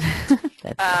not sure.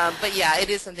 But yeah, it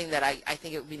is something that I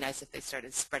think it would be nice if they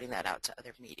started spreading that out to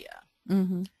other media.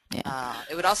 Mm-hmm. Yeah.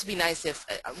 It would also be nice if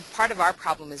part of our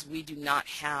problem is we do not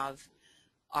have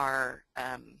our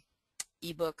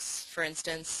ebooks, for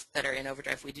instance, that are in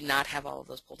Overdrive. We do not have all of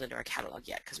those pulled into our catalog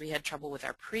yet because we had trouble with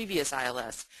our previous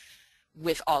ILS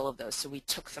with all of those, so we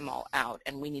took them all out,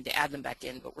 and we need to add them back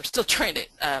in, but we're still trying to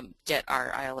get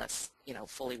our ILS, you know,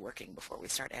 fully working before we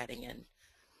start adding in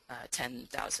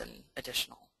 10,000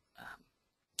 additional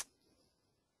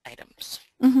items.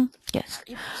 Mm-hmm. Yes.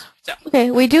 So.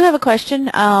 Okay, we do have a question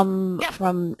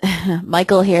from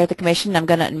Michael here at the Commission. I'm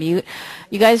going to unmute.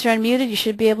 You guys are unmuted. You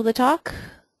should be able to talk.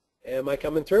 Am I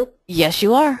coming through? Yes,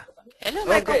 you are. Hello,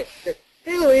 Michael. Okay.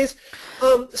 Hey, Louise.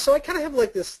 So I kind of have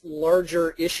like this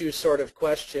larger issue sort of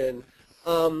question,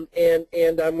 and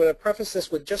I'm going to preface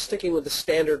this with just sticking with the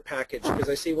standard package, because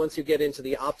I see once you get into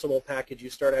the optimal package, you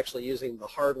start actually using the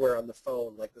hardware on the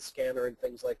phone, like the scanner and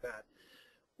things like that.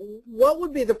 What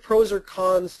would be the pros or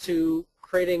cons to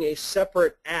creating a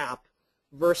separate app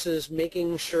versus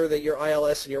making sure that your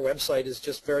ILS and your website is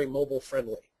just very mobile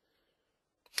friendly?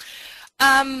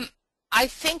 I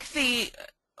think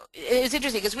it's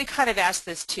interesting because we kind of asked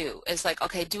this too. It's like,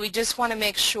 okay, do we just want to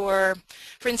make sure,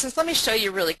 for instance, let me show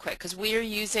you really quick because we are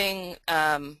using,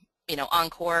 you know,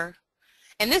 Encore,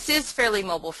 and this is fairly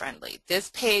mobile friendly.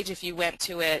 This page, if you went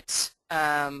to it,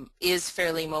 is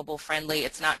fairly mobile friendly.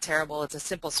 It's not terrible. It's a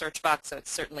simple search box, so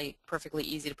it's certainly perfectly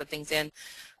easy to put things in.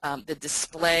 The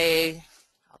display,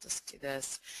 I'll just do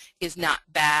this, is not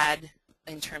bad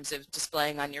in terms of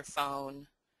displaying on your phone.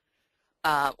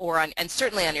 And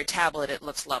certainly on your tablet it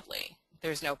looks lovely.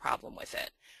 There's no problem with it.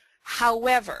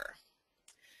 However,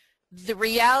 The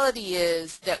reality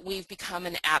is that we've become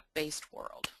an app-based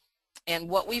world. And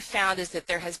what we've found is that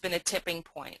there has been a tipping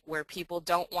point where people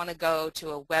don't want to go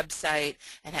to a website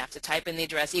and have to type in the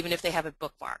address, even if they have it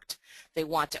bookmarked. They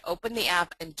want to open the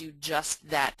app and do just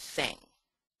that thing.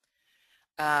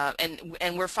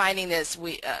 And we're finding this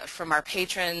from our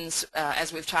patrons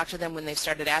as we've talked to them when they've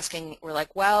started asking. We're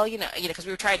like, well, because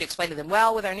we were trying to explain to them,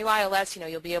 well, with our new iOS,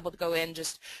 you'll be able to go in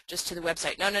just to the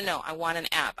website. No, I want an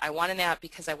app. I want an app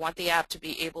because I want the app to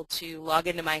be able to log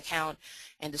into my account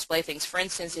and display things. For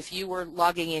instance, if you were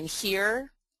logging in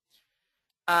here,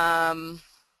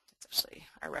 it's actually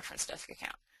our reference desk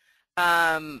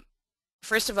account.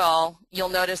 First of all, you'll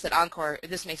notice that Encore,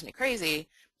 this makes me crazy,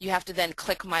 you have to then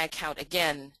click my account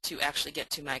again to actually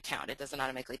get to my account. It doesn't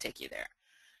automatically take you there.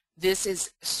 This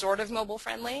is sort of mobile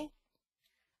friendly,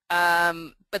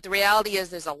 but the reality is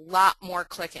there's a lot more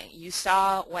clicking. You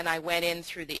saw when I went in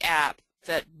through the app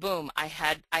that, boom, I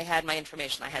had my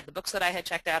information. I had the books that I had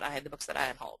checked out. I had the books that I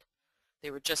had held.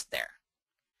 They were just there.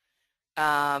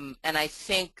 And I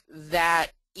think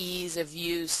that ease of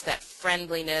use, that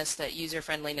friendliness, that user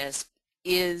friendliness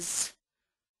is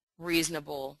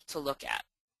reasonable to look at.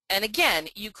 And again,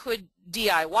 you could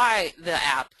DIY the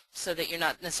app so that you're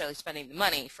not necessarily spending the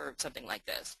money for something like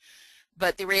this.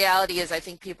 But the reality is I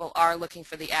think people are looking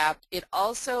for the app. It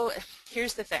also,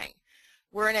 here's the thing,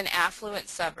 we're in an affluent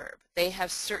suburb. They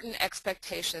have certain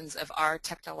expectations of our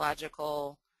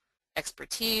technological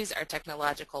expertise, our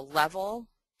technological level,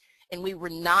 and we were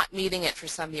not meeting it for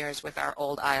some years with our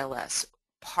old iOS.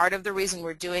 Part of the reason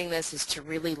we're doing this is to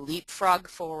really leapfrog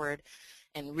forward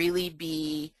and really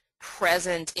be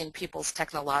present in people's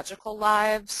technological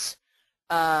lives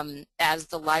as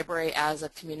the library, as a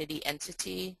community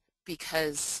entity,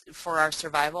 because for our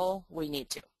survival, we need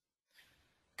to.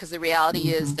 Because the reality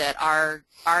is that our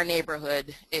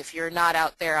neighborhood, if you're not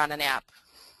out there on an app,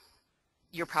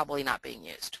 you're probably not being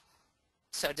used.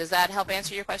 So does that help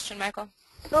answer your question, Michael?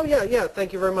 Oh, yeah,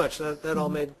 thank you very much. That all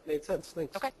made sense.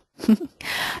 Thanks. Okay.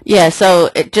 Yeah,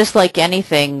 so just like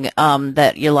anything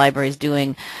that your library is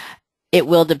doing, it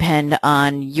will depend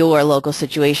on your local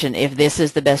situation if this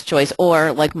is the best choice,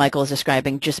 or like Michael is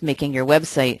describing, just making your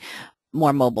website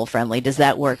more mobile friendly. Does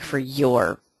that work for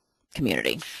your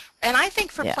community? And I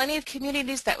think for plenty of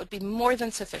communities that would be more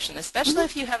than sufficient, especially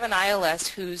if you have an iOS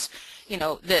who's,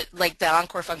 like the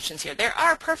Encore functions here. They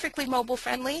are perfectly mobile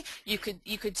friendly. You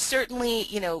could certainly,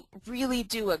 really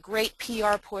do a great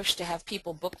PR push to have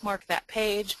people bookmark that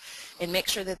page and make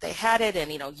sure that they had it,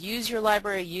 and, use your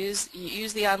library, use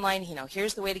the online,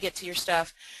 here's the way to get to your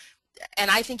stuff.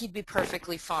 And I think you'd be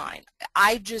perfectly fine.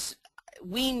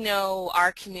 We know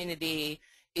our community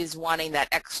is wanting that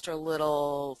extra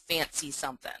little fancy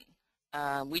something.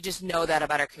 We just know that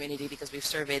about our community because we've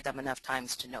surveyed them enough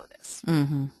times to know this.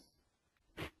 Mm-hmm.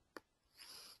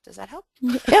 Does that help?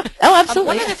 Yeah. Oh,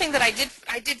 absolutely. One other thing that I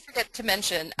did forget to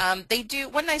mention,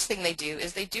 one nice thing they do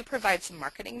is they do provide some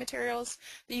marketing materials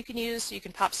that you can use, so you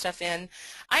can pop stuff in.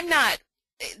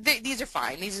 These are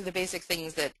fine. These are the basic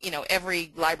things that,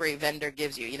 every library vendor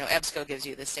gives you. EBSCO gives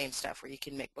you the same stuff where you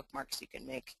can make bookmarks, you can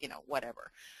make,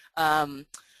 whatever.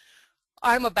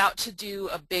 I'm about to do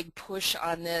a big push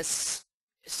on this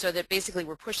so that basically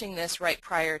we're pushing this right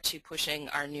prior to pushing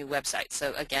our new website.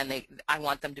 So again, I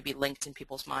want them to be linked in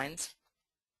people's minds.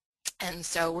 And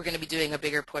so we're going to be doing a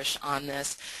bigger push on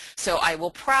this. So I will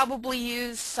probably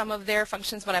use some of their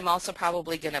functions, but I'm also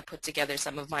probably going to put together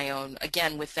some of my own,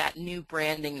 again, with that new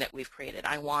branding that we've created.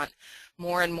 I want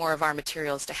more and more of our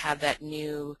materials to have that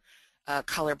new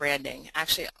color branding.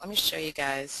 Actually, let me show you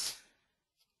guys.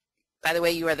 By the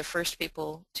way, you are the first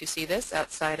people to see this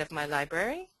outside of my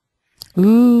library.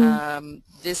 Ooh.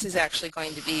 This is actually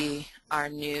going to be our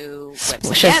new website.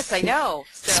 Just Yes, I know.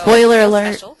 So, spoiler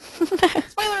alert.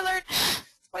 Spoiler alert.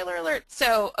 Spoiler alert.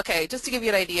 So, okay, just to give you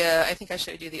an idea, I think I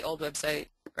showed you the old website,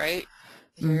 right?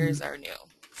 Here's our new.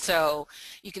 So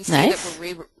you can see that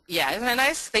we're isn't that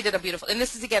nice? They did a beautiful, and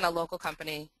this is again a local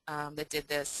company that did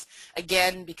this.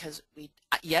 Again, because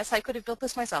yes, I could have built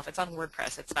this myself. It's on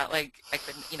WordPress. It's not like I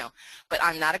couldn't, but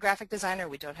I'm not a graphic designer.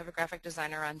 We don't have a graphic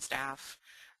designer on staff.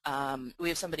 We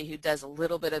have somebody who does a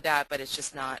little bit of that, but it's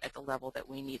just not at the level that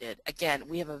we needed. Again,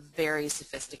 we have a very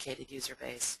sophisticated user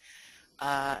base.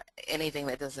 Anything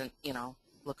that doesn't,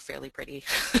 look fairly pretty,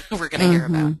 we're going to hear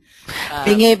about.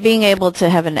 Being able to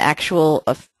have an actual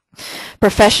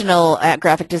professional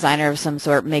graphic designer of some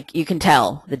sort, you can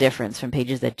tell the difference from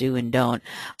pages that do and don't.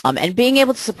 And being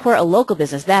able to support a local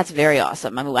business, that's very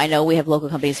awesome. I mean, I know we have local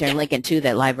companies here in Lincoln too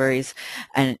that libraries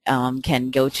and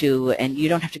can go to, and you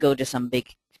don't have to go to some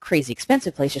big crazy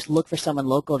expensive place. Just look for someone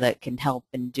local that can help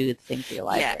and do the thing for your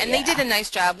library. Yeah, and they did a nice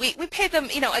job. We paid them,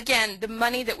 again, the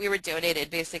money that we were donated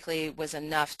basically was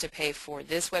enough to pay for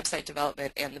this website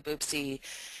development and the Boopsie.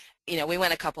 We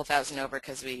went a couple thousand over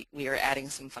because we were adding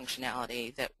some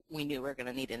functionality that we knew we were going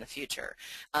to need in the future.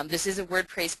 This is a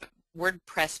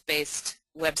WordPress-based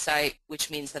website, which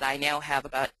means that I now have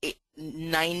about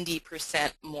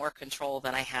 90% more control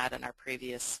than I had in our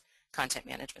previous content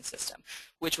management system,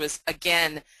 which was,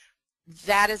 again,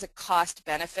 that is a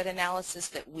cost-benefit analysis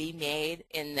that we made,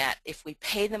 in that if we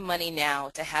pay them money now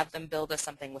to have them build us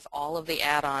something with all of the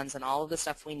add-ons and all of the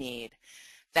stuff we need,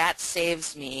 that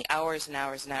saves me hours and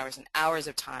hours and hours and hours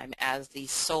of time as the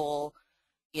sole,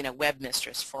 web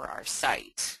mistress for our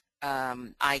site.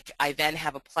 I then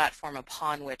have a platform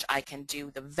upon which I can do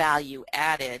the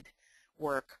value-added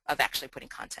work of actually putting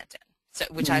content in. So,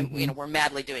 which we're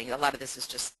madly doing. A lot of this is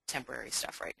just temporary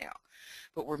stuff right now,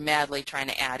 but we're madly trying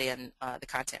to add in the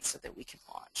content so that we can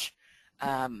launch.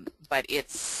 But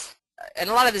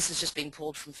and a lot of this is just being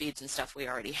pulled from feeds and stuff we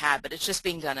already had, but it's just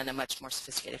being done in a much more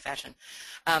sophisticated fashion.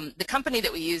 The company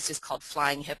that we used is called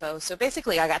Flying Hippo. So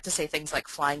basically, I got to say things like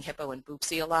Flying Hippo and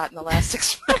Boopsie a lot in the last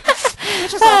 6 months,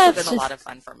 which has also been a lot of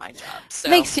fun for my job. So,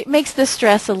 makes the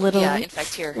stress a little. Yeah, in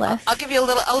fact, here I'll give you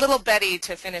a little Betty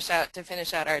to finish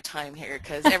out our time here,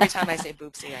 because every time I say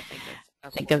Boopsie, I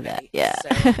think of that. Betty. Yeah.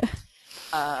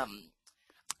 So,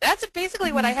 that's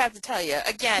basically what I have to tell you.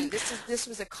 Again, this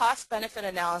was a cost-benefit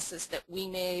analysis that we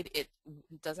made. It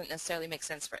doesn't necessarily make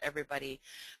sense for everybody,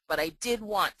 but I did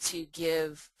want to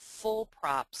give full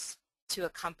props to a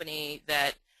company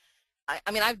that, I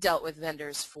mean, I've dealt with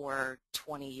vendors for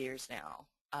 20 years now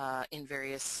in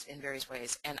various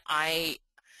ways, and I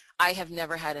have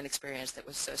never had an experience that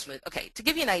was so smooth. Okay, to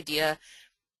give you an idea,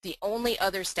 the only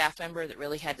other staff member that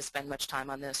really had to spend much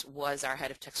time on this was our head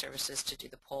of tech services to do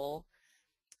the poll.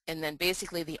 And then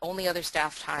basically the only other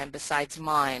staff time besides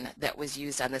mine that was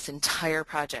used on this entire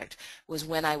project was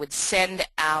when I would send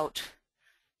out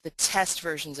the test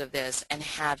versions of this and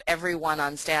have everyone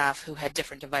on staff who had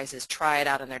different devices try it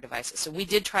out on their devices. So we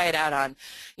did try it out on,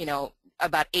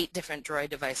 about 8 different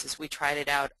Droid devices. We tried it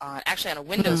out on a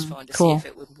Windows phone to see if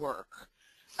it would work.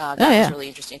 That was really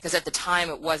interesting, because at the time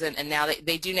it wasn't, and now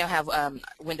they do now have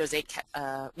Windows 8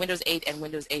 and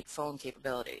Windows 8 phone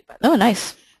capability. Oh,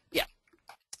 nice.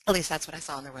 At least that's what I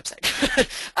saw on their website.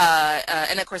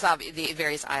 And of course, the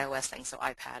various iOS things, so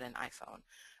iPad and iPhone.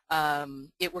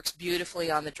 It works beautifully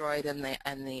on the Droid and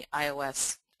the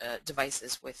iOS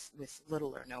devices with little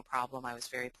or no problem. I was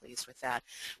very pleased with that.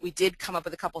 We did come up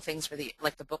with a couple things where the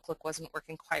book look wasn't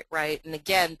working quite right, and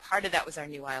again, part of that was our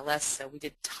new iOS, so we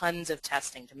did tons of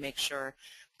testing to make sure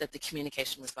that the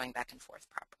communication was going back and forth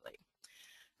properly.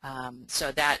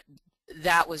 So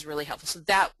that was really helpful. So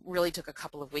that really took a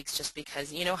couple of weeks, just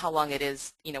because you know how long it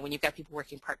is, when you've got people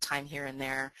working part-time here and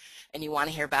there and you want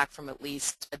to hear back from at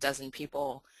least a dozen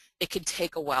people, it can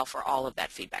take a while for all of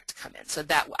that feedback to come in. So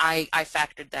that I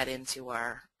factored that into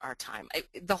our time.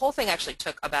 The whole thing actually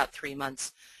took about 3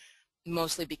 months,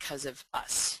 mostly because of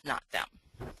us, not them,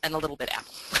 and a little bit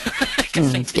Apple.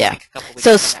 Yeah.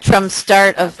 So from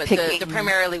start of but picking, the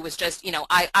primarily was just,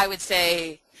 I would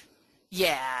say,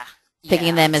 yeah.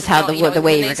 Picking them as how the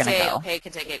way you're going to go. Okay, it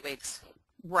can take 8 weeks.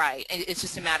 Right. It's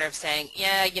just a matter of saying,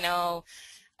 yeah,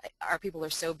 our people are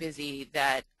so busy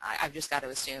that I've just got to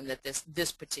assume that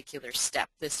this particular step,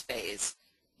 this phase,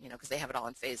 because they have it all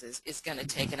in phases, is going to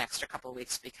take an extra couple of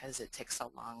weeks because it takes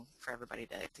so long for everybody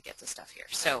to get the stuff here.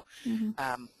 So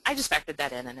I just factored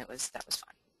that in, and that was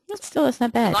fun. It's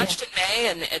not bad. We launched in May,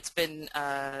 and it's been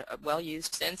well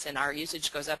used since, and our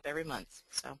usage goes up every month.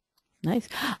 So. Nice.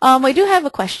 We do have a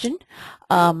question.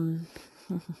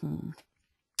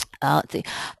 Let's see.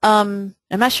 I'm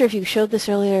not sure if you showed this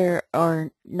earlier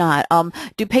or not.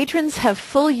 Do patrons have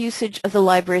full usage of the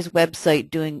library's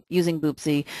website using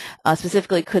Boopsie?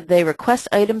 Specifically, could they request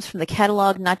items from the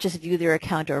catalog, not just view their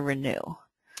account or renew?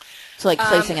 So like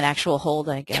placing an actual hold,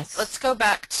 I guess. Yeah, let's go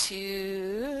back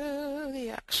to the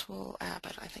actual app.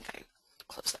 I think I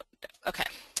closed that window. Okay.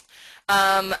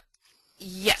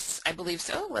 Yes, I believe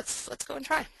so. Let's go and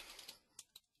try.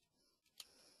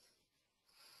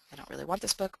 I don't really want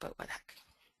this book, but what the heck.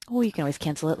 Oh, you can always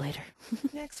cancel it later.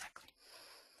 Yeah, exactly.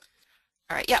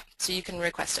 All right, yeah, so you can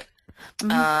request it.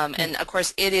 And of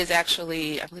course, it is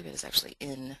actually, I believe it is actually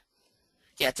in,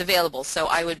 yeah, it's available, so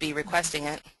I would be requesting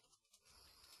it.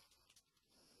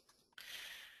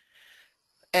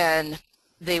 And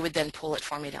they would then pull it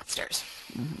for me downstairs.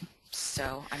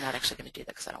 So I'm not actually going to do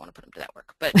that because I don't want to put them to that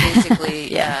work. But basically,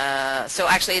 Yeah. so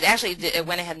actually, it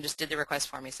went ahead and just did the request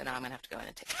for me. So now I'm going to have to go in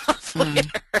and take it off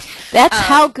later. That's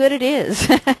how good it is.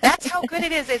 That's how good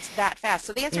it is. It's that fast.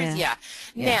 So the answer is yeah.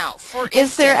 Now, for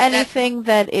instance, is there anything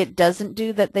that it doesn't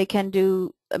do that they can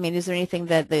do? I mean, is there anything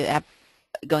that the app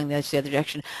going the other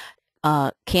direction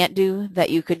can't do that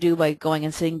you could do by going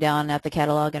and sitting down at the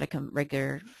catalog at a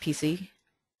regular PC?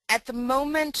 At the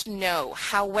moment, no.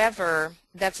 However,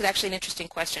 that's actually an interesting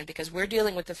question because we're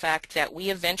dealing with the fact that we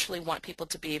eventually want people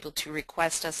to be able to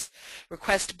request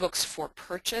books for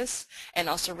purchase and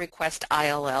also request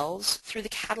ILLs through the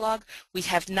catalog. We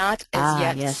have not as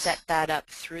yet set that up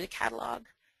through the catalog.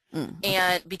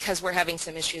 And because we're having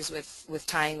some issues with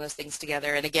tying those things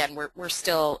together, and again,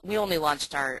 we only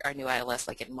launched our new ILS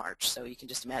like in March, so you can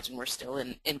just imagine we're still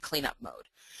in cleanup mode.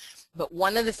 But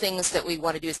one of the things that we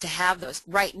want to do is to have those.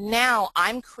 Right now,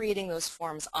 I'm creating those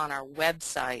forms on our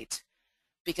website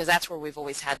because that's where we've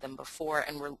always had them before,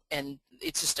 and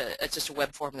it's just a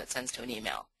web form that sends to an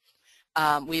email.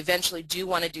 We eventually do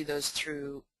want to do those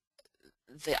through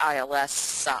the ILS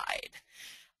side.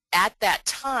 At that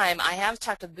time, I have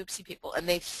talked to the Boopsie people, and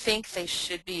they think they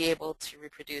should be able to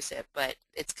reproduce it, but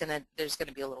there's going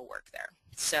to be a little work there.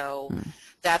 So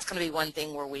that's going to be one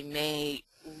thing where we may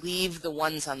leave the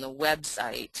ones on the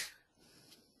website,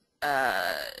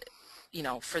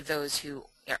 for those who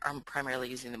are primarily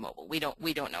using the mobile. We don't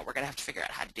know. We're going to have to figure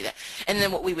out how to do that. And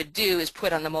then what we would do is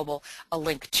put on the mobile a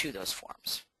link to those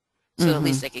forms, so at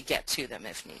least they could get to them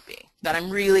if need be. But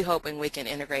I'm really hoping we can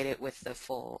integrate it with the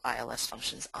full ILS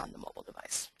functions on the mobile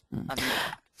device.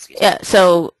 Yeah.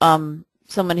 So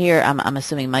someone here, I'm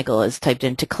assuming Michael, has typed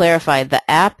in, to clarify, the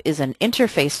app is an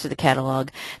interface to the catalog.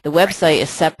 The website is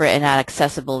separate and not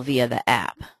accessible via the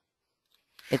app.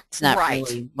 It's not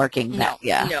really working. No,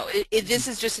 this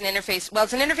is just an interface. Well,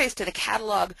 it's an interface to the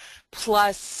catalog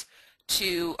plus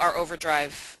to our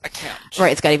Overdrive account.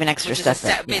 Right, it's got even extra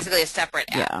stuff. Basically a separate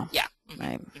app. Yeah.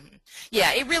 Right.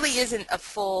 Yeah, it really isn't a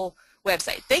full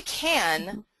website. They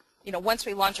can, once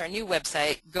we launch our new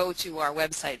website, go to our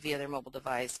website via their mobile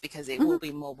device because it will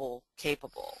be mobile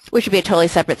capable. Which would be a totally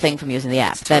separate thing from using the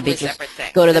app. That'd be just separate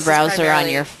thing. Go to the browser on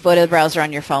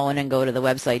your phone and go to the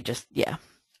website. Yeah.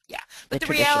 But the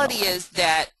reality is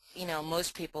that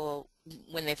most people,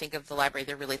 when they think of the library,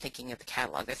 they're really thinking of the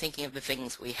catalog. They're thinking of the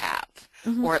things we have,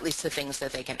 or at least the things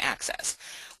that they can access.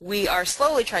 We are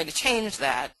slowly trying to change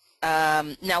that.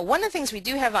 Now, one of the things we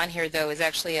do have on here, though, is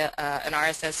actually an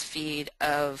RSS feed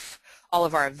of all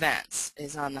of our events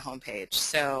is on the homepage.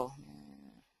 So,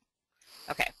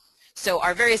 so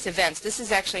our various events, this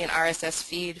is actually an RSS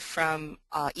feed from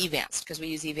Events, because we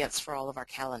use Events for all of our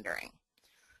calendaring.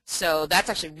 So that's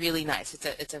actually really nice.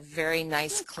 It's a very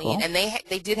nice, clean, and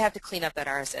they did have to clean up that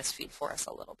RSS feed for us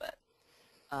a little bit,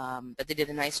 but they did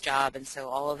a nice job, and so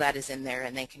all of that is in there,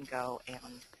 and they can go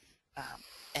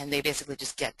and they basically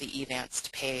just get the Events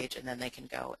page, and then they can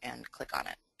go and click on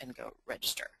it and go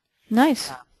register.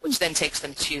 Nice. Which then takes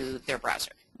them to their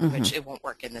browser, which it won't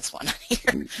work in this one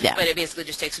here. Yeah. But it basically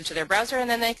just takes them to their browser, and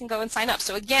then they can go and sign up.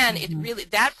 So again,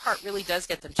 that part really does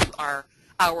get them to our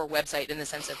website in the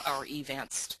sense of our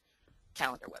Events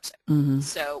calendar website.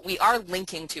 So we are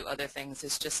linking to other things.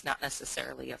 It's just not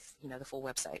necessarily the full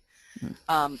website.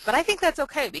 But I think that's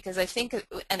okay because I think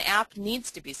an app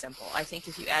needs to be simple. I think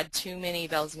if you add too many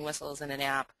bells and whistles in an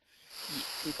app,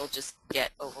 people just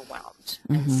get overwhelmed.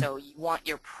 And so you want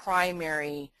your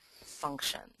primary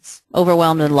functions.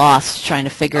 Overwhelmed and lost trying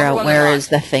to figure out where is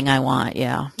the thing I want.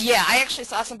 Yeah, I actually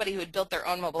saw somebody who had built their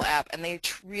own mobile app, and they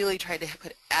really tried to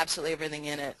put absolutely everything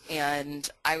in it, and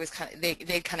I was they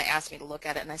kind of asked me to look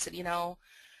at it, and I said,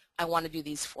 I want to do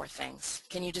these 4 things.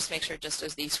 Can you just make sure it just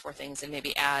does these 4 things and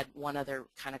maybe add one other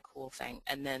kind of cool thing,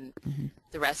 and then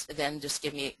the rest, then just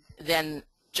give me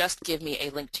a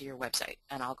link to your website,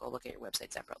 and I'll go look at your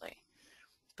website separately.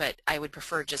 But I would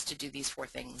prefer just to do these 4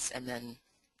 things and then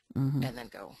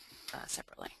go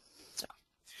separately. So,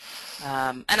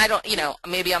 and I don't,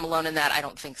 maybe I'm alone in that. I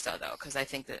don't think so though, because I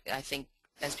think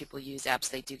as people use apps,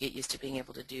 they do get used to being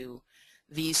able to do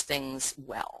these things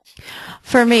well.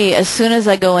 For me, as soon as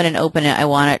I go in and open it, I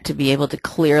want it to be able to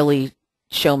clearly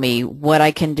show me what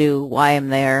I can do, why I'm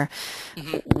there,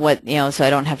 what, so I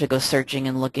don't have to go searching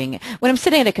and looking. When I'm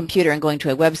sitting at a computer and going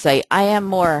to a website, I am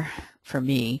more, for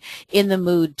me, in the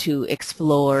mood to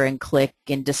explore and click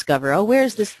and discover, oh,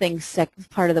 where's this thing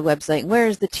part of the website, and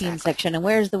where's the teen section, and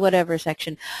where's the whatever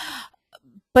section.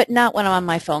 But not when I'm on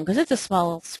my phone, because it's a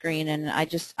small screen, and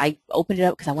I opened it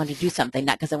up because I wanted to do something,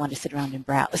 not because I wanted to sit around and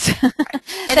browse. And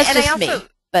I also,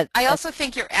 but I also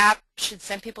think your app should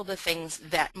send people to things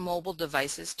that mobile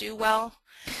devices do well.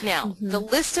 Now, the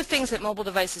list of things that mobile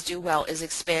devices do well is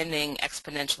expanding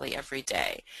exponentially every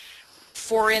day.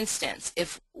 For instance,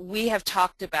 if we have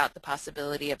talked about the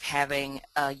possibility of having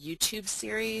a YouTube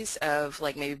series of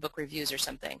like maybe book reviews or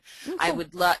something, I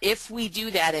would love, if we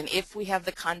do that and if we have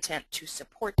the content to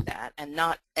support that and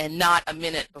not a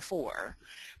minute before,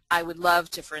 I would love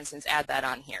to, for instance, add that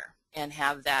on here and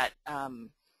have that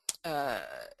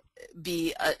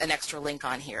be an extra link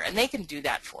on here, and they can do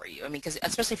that for you. I mean, because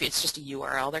especially if it's just a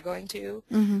URL they're going to,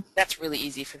 that's really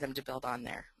easy for them to build on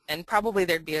there. And probably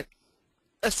there'd be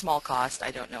a small cost. I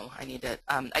don't know. I need to.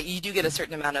 You do get a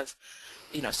certain amount of,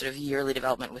 sort of yearly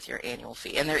development with your annual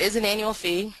fee, and there is an annual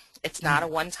fee. It's not a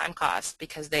one-time cost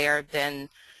because they are then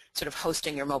sort of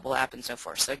hosting your mobile app and so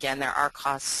forth. So again, there are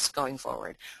costs going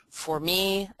forward. For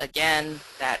me, again,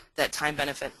 that time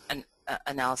benefit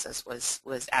analysis was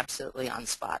absolutely on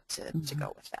spot to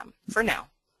go with them for now.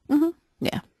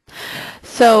 Yeah.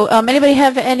 So anybody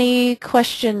have any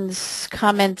questions,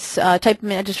 comments? Type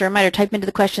them in, just a reminder, type into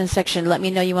the questions section. Let me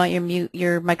know you want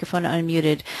your microphone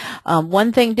unmuted.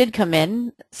 One thing did come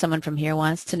in. Someone from here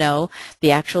wants to know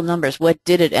the actual numbers. What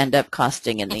did it end up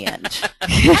costing in the end?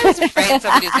 I was afraid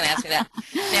somebody was going to ask me that.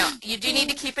 Now, you do need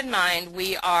to keep in mind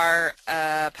we are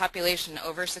a population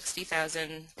over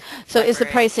 60,000. So is the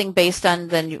pricing based on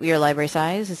then your library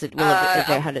size? Is it,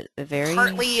 how did it vary?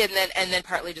 Partly, and then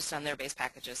partly just on their base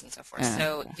packages and so forth.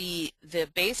 So the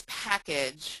base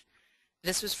package,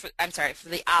 this was for, I'm sorry, for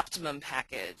the optimum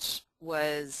package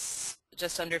was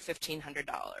just under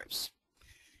 $1,500.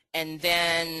 And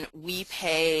then we're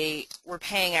paying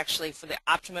actually for the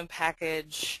optimum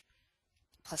package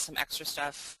plus some extra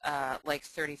stuff, like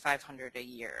 $3,500 a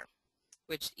year,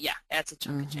 which that's a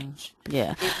chunk of change.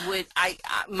 Yeah. It would I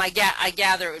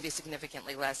gather it would be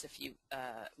significantly less if you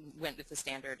went with the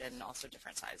standard and also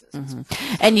different sizes.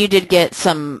 And you did get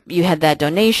you had that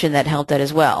donation that helped that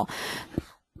as well.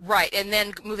 Right, and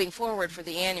then moving forward for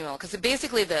the annual, because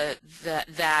basically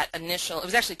that initial, it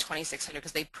was actually $2,600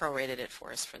 because they prorated it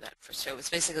for us so it was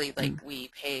basically like we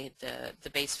paid the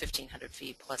base $1,500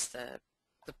 fee plus the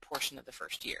portion of the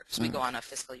first year, because we go on a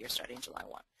fiscal year starting July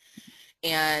 1.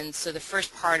 And so the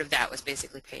first part of that was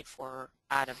basically paid for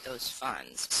out of those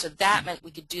funds. So that meant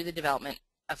we could do the development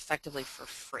effectively for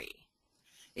free.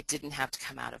 It didn't have to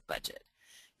come out of budget.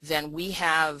 Then we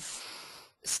have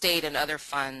state and other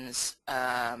funds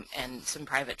and some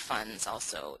private funds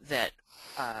also that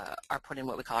are put in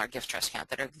what we call our gift trust account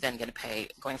that are then going to pay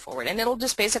going forward. And it'll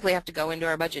just basically have to go into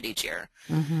our budget each year,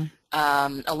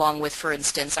 along with, for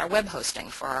instance, our web hosting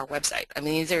for our website. I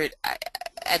mean, these are,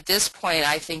 at this point,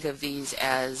 I think of these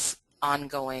as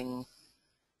ongoing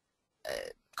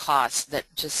costs that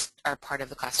just are part of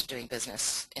the cost of doing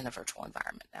business in a virtual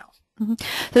environment now. So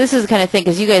this is the kind of thing,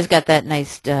 because you guys got that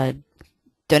nice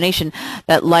donation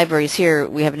that libraries here,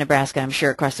 we have in Nebraska, I'm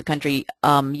sure across the country,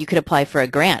 you could apply for a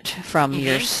grant from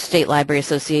your state library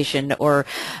association or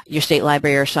your state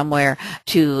library or somewhere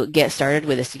to get started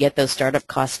with this, to get those startup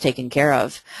costs taken care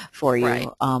of for you. Right.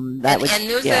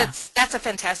 That's a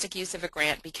fantastic use of a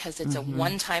grant because it's a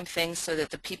one-time thing, so that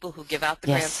the people who give out the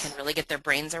grants can really get their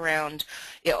brains around,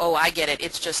 oh, I get it,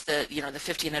 it's just the the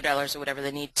 $1,500 or whatever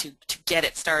they need to get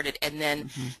it started, and then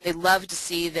they love to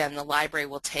see then the library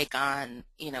will take on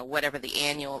whatever the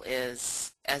annual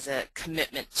is as a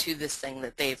commitment to this thing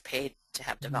that they've paid to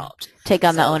have developed. Take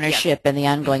on the ownership and the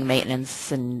ongoing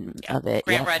maintenance of it.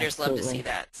 Grant writers love to see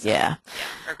that. So,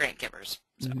 or grant givers.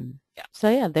 So,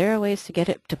 So there are ways to get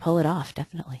it, to pull it off,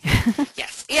 definitely.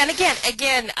 Yes. And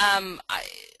again,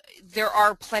 there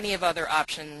are plenty of other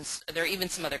options. There are even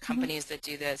some other companies that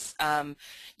do this.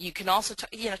 You can also,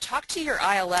 talk to your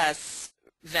ILS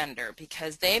vendor,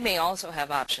 because they may also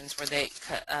have options where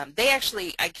they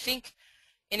actually, I think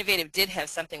Innovative did have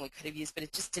something we could have used, but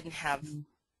it just didn't have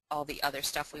all the other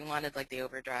stuff we wanted, like the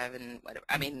overdrive and whatever.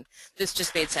 I mean, this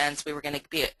just made sense. We were going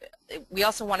to we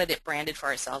also wanted it branded for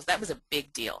ourselves. That was a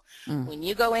big deal. When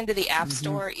you go into the App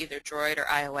Store, either Droid or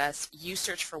iOS, you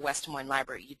search for West Des Moines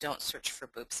Library. You don't search for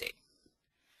Boopsie.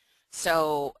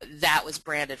 So that was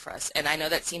branded for us. And I know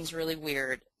that seems really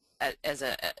weird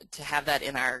to have that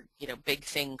in our big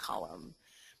thing column,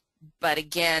 but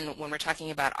again, when we're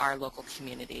talking about our local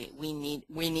community, we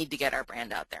need to get our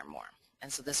brand out there more.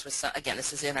 And so this was, again,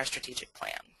 this is in our strategic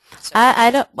plan. So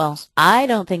I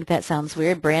don't think that sounds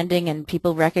weird. Branding and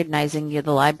people recognizing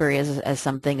the library as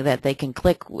something that they can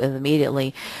click with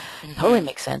immediately totally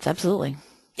makes sense. Absolutely.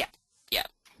 Yeah.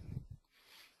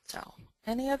 So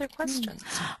Any other questions?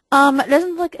 It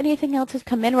doesn't look like anything else has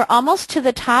come in. We're almost to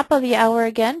the top of the hour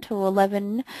again, to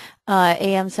 11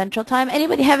 a.m. Central Time.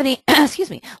 Anybody have any, excuse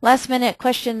me, last minute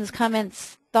questions,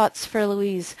 comments, thoughts for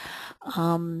Louise?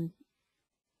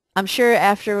 I'm sure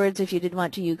afterwards, if you did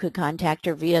want to, you could contact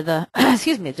her via the,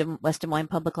 excuse me, the West Des Moines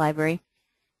Public Library.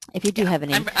 If you do have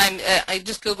any. I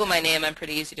just Google my name. I'm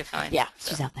pretty easy to find. Yeah, so.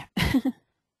 She's out there.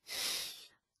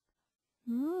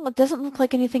 It doesn't look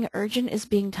like anything urgent is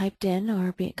being typed in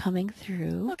or coming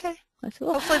through. Okay.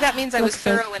 Cool. Hopefully that means I was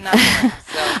thorough and not boring.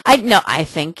 So. I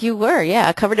think you were. Yeah,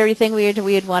 I covered everything we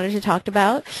had wanted to talk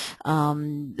about.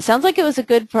 Sounds like it was a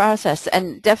good process,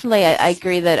 and definitely I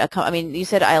agree that. I mean, you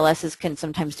said ILSs can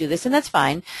sometimes do this, and that's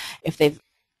fine if they've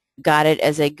got it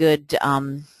as a good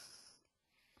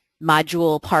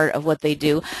module part of what they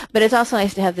do. But it's also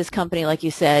nice to have this company, like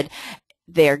you said.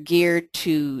 They're geared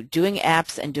to doing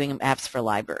apps and doing apps for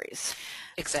libraries.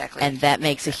 Exactly. And that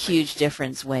makes a huge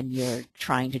difference when you're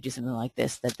trying to do something like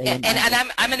this. And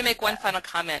I'm going to make one final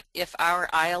comment. If our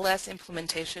ILS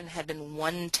implementation had been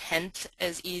 1/10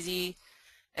 as easy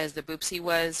as the Boopsie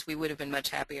was, we would have been much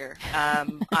happier.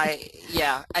 To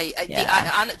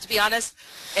be honest,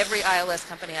 every ILS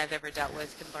company I've ever dealt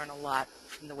with can learn a lot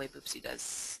from the way Boopsie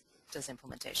does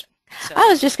implementation. So. I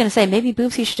was just going to say maybe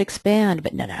Boopsie should expand,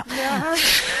 but no.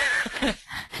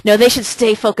 No, they should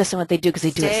stay focused on what they do because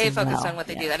they do it so well. Stay focused on what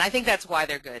they do, and I think that's why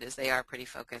they're good, is they are pretty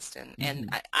focused. And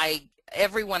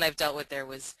everyone I've dealt with there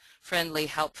was friendly,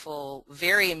 helpful,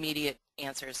 very immediate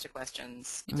answers to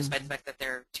questions, despite the fact that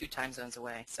they're 2 time zones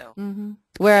away. So,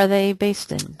 where are they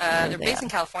based in? They're based in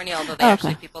California, although they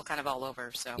actually have people kind of all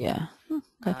over. So yeah.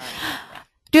 Okay.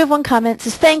 Do have one comment. It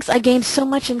says, thanks, I gained so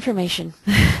much information.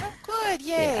 Oh, good.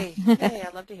 Yay. Yeah. Yay.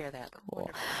 I'd love to hear that. Cool.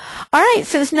 All right.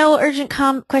 Since no urgent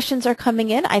questions are coming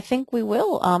in, I think we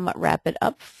will wrap it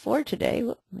up for today.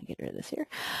 Let me get rid of this here.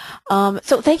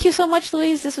 So thank you so much,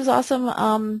 Louise. This was awesome.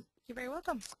 You're very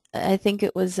welcome. I think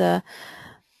it was, I'm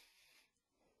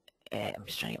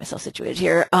just trying to get myself situated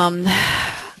here.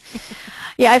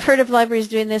 Yeah, I've heard of libraries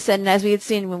doing this, and as we had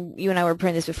seen when you and I were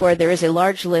printing this before, there is a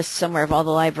large list somewhere of all the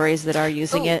libraries that are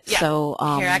using it. Yeah. So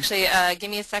here, actually,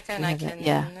 give me a second. I can.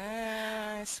 Yeah.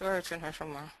 I swear it's in here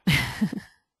somewhere.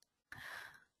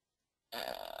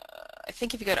 I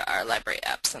think if you go to our library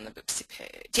apps on the Boopsie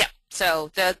page, yeah.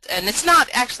 So and it's not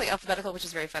actually alphabetical, which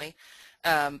is very funny.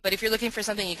 But if you're looking for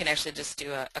something, you can actually just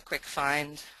do a quick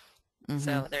find.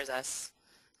 So there's us,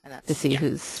 and that's to see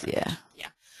who's Yeah.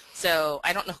 So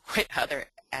I don't know quite how they're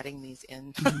adding these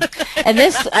in. And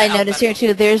this, I noticed here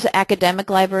too, there's academic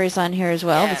libraries on here as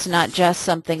well. Yes. It's not just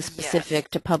something specific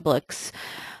to publics.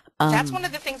 That's one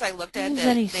of the things I looked at,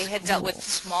 that they had dealt with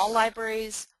small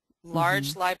libraries,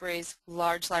 large libraries,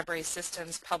 large library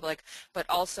systems, public, but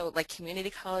also like community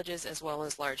colleges as well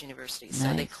as large universities. Nice.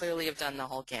 So they clearly have done the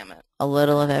whole gamut. A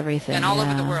little of everything. And all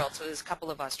over the world. So there's a couple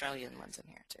of Australian ones in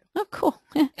here too. Oh, cool.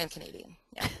 And Canadian.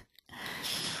 Yeah.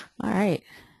 All right.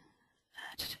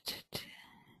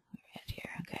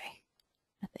 Okay.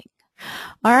 I think.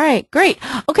 All right, great.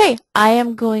 Okay, I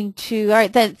am going to, all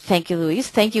right, then, thank you, Louise.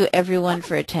 Thank you, everyone,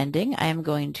 for attending. I am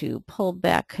going to pull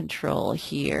back control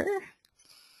here.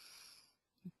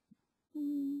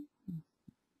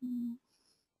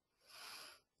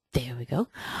 There we go.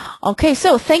 Okay,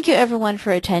 so thank you everyone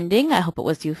for attending. I hope it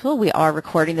was useful. We are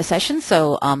recording the session,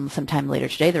 so sometime later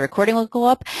today the recording will go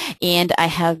up. And I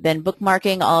have been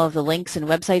bookmarking all of the links and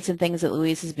websites and things that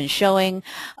Louise has been showing,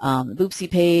 the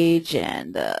Boopsie page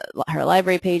and her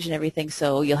library page and everything.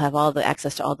 So you'll have all the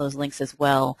access to all those links as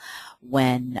well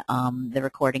when the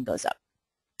recording goes up.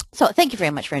 So thank you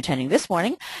very much for attending this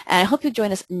morning, and I hope you'll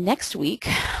join us next week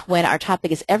when our topic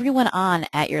is Everyone On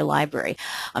at Your Library.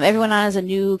 Everyone On is a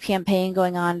new campaign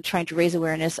going on trying to raise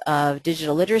awareness of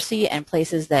digital literacy and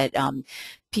places that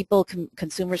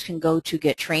consumers can go to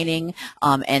get training,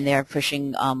 and they're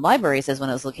pushing libraries as one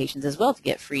of those locations as well to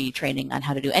get free training on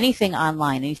how to do anything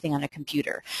online, anything on a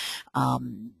computer.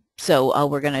 So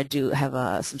we're going to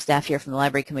have some staff here from the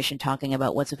Library Commission talking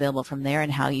about what's available from there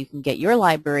and how you can get your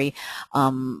library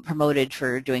promoted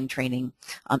for doing training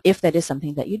if that is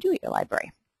something that you do at your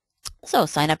library. So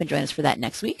sign up and join us for that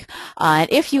next week. And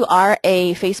if you are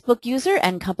a Facebook user,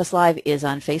 NCompass Live is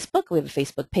on Facebook. We have a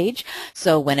Facebook page.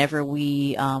 So whenever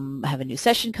we have a new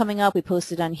session coming up, we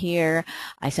post it on here.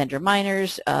 I send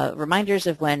reminders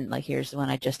of when, like here's the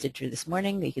one I just did through this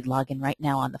morning. You could log in right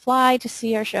now on the fly to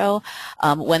see our show.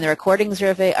 When the recordings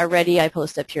are ready, I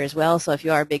post up here as well. So if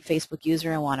you are a big Facebook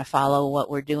user and want to follow what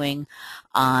we're doing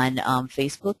on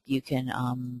Facebook, you can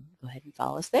go ahead and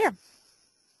follow us there.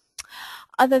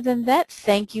 Other than that,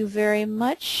 thank you very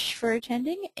much for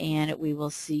attending, and we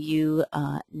will see you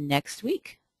next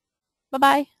week.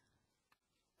 Bye-bye.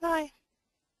 Bye.